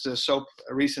introduced soap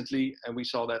recently, and we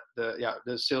saw that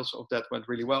the sales of that went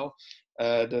really well.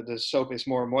 The soap is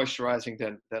more moisturizing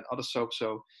than other soap,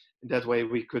 so in that way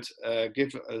we could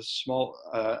give a small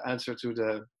answer to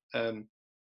the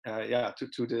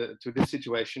to this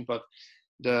situation. But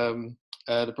the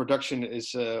production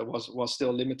was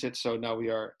still limited, so now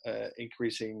we are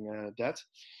increasing that.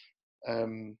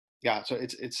 So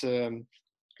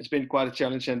it's been quite a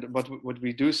challenge, but what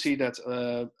we do see that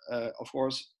of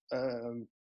course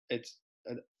it's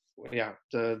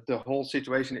the whole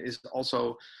situation is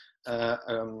also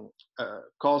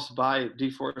caused by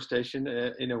deforestation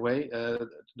in a way.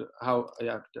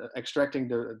 Extracting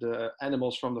the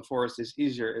animals from the forest is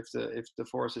easier if the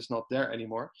forest is not there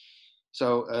anymore.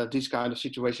 So these kind of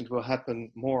situations will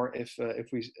happen more if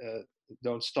we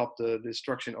don't stop the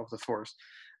destruction of the forest.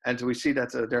 And we see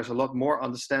that there's a lot more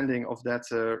understanding of that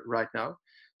right now.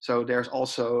 So there's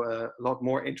also a lot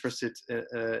more interested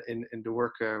in the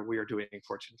work we are doing,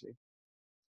 fortunately.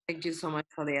 Thank you so much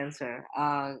for the answer.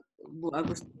 Bu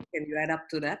Agustin, can you add up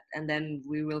to that? And then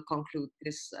we will conclude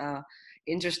this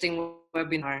interesting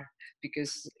webinar,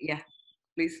 because, yeah,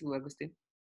 please, Bu Agustin.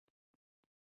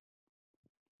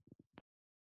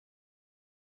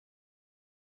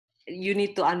 You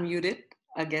need to unmute it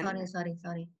again. Sorry.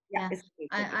 Yeah,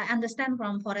 I understand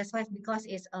from Forest Wise, because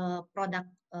it's a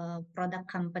product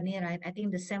company, right? I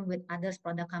think the same with others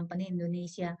product company in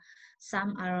Indonesia.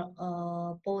 Some are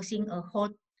posing a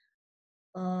hold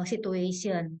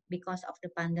situation because of the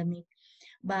pandemic.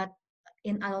 But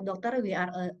in Allo Doctor, we are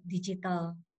a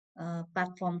digital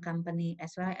platform company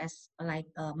as well as like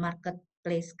a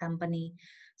marketplace company.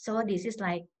 So this is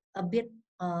like a bit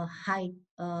high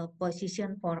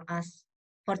position for us,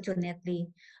 fortunately.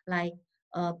 Like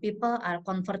people are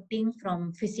converting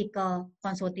from physical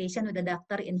consultation with the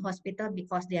doctor in hospital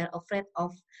because they are afraid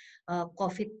of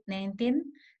COVID-19,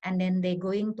 and then they're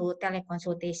going to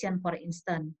teleconsultation, for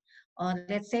instance. Or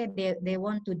let's say they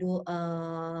want to do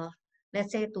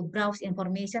let's say to browse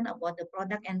information about the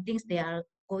product and things, they are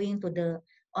going to the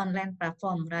online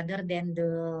platform rather than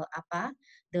the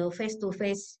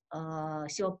face-to-face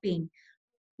shopping.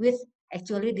 With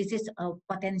Actually, this is a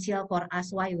potential for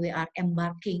us why we are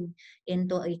embarking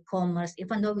into e-commerce,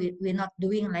 even though we're not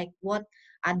doing like what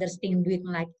others think doing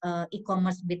like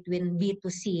e-commerce between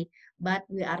B2C, but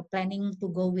we are planning to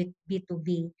go with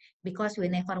B2B because we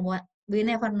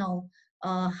never know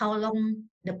how long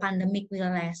the pandemic will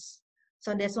last.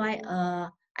 So that's why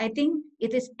I think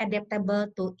it is adaptable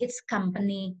to its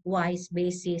company-wise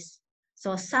basis.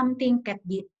 So something can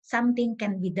be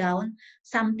down,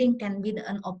 something can be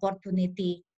an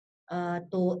opportunity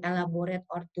to elaborate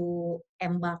or to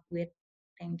embark with.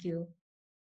 Thank you.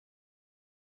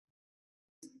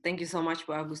 Thank you so much,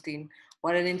 Bu Agustin.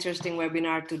 What an interesting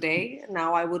webinar today.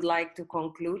 Now I would like to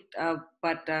conclude,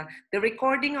 but the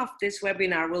recording of this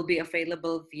webinar will be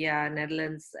available via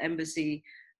Netherlands Embassy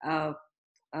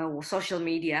social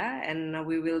media, and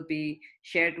we will be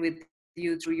shared with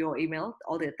you through your email,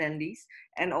 all the attendees.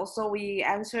 And also we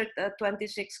answered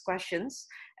 26 questions,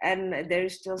 and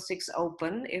there's still 6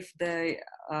 open. If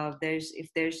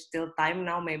there's still time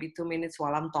now, maybe 2 minutes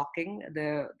while I'm talking,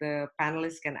 the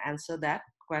panelists can answer that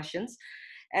questions.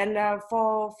 And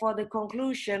for the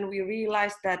conclusion, we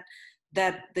realized that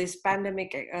this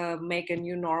pandemic make a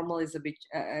new normal is a bit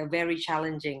very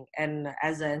challenging, and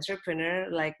as an entrepreneur,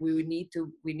 like we need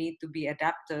to be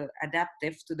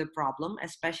adaptive to the problem,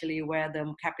 especially where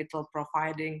the capital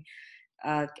providing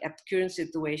at current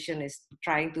situation is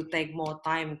trying to take more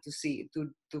time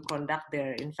to conduct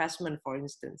their investment, for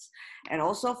instance. And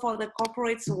also for the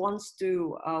corporates wants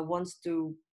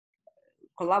to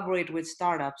collaborate with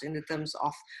startups in the terms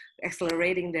of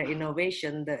accelerating their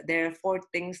innovation. There are 4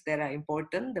 things that are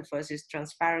important. The first is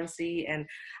transparency and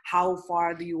how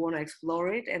far do you want to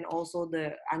explore it, and also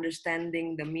the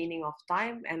understanding the meaning of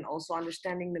time, and also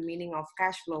understanding the meaning of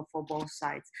cash flow for both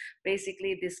sides.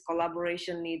 Basically, this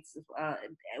collaboration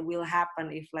will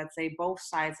happen if, let's say, both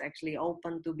sides actually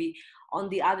open to be on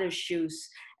the other shoes.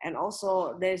 And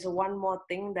also there's one more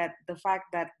thing, that the fact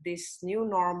that this new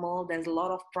normal, there's a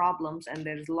lot of problems and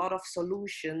there's a lot of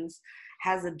solutions,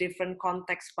 has a different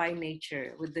context by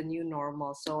nature with the new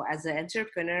normal. So as an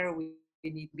entrepreneur, we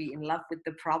need to be in love with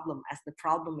the problem, as the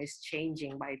problem is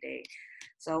changing by day.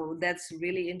 So that's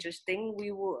really interesting.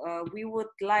 We would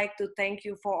like to thank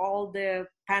you for all the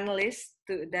panelists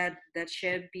that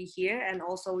shared be here, and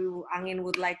also ANGIN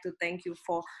would like to thank you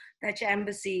for Dutch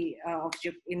Embassy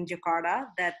in Jakarta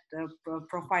that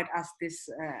provide us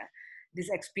this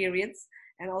experience.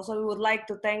 And also we would like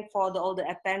to thank for all the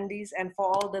attendees and for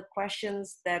all the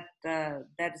questions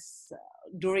that's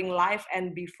during live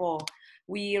and before.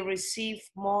 We received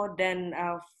more than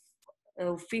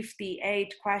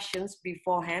 58 questions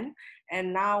beforehand,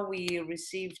 and now we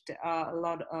received a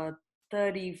lot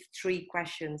 33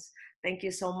 questions. Thank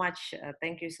you so much.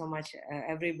 Thank you so much,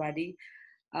 everybody.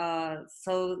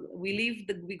 So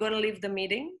we're gonna leave the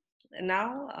meeting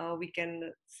now. We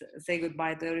can say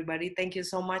goodbye to everybody. Thank you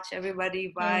so much,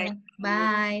 everybody. Bye. Okay.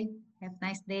 Bye. Have a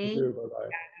nice day. Thank you. Bye-bye.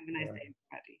 Have a nice day,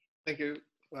 everybody. Thank you.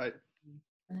 Bye.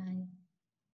 Bye.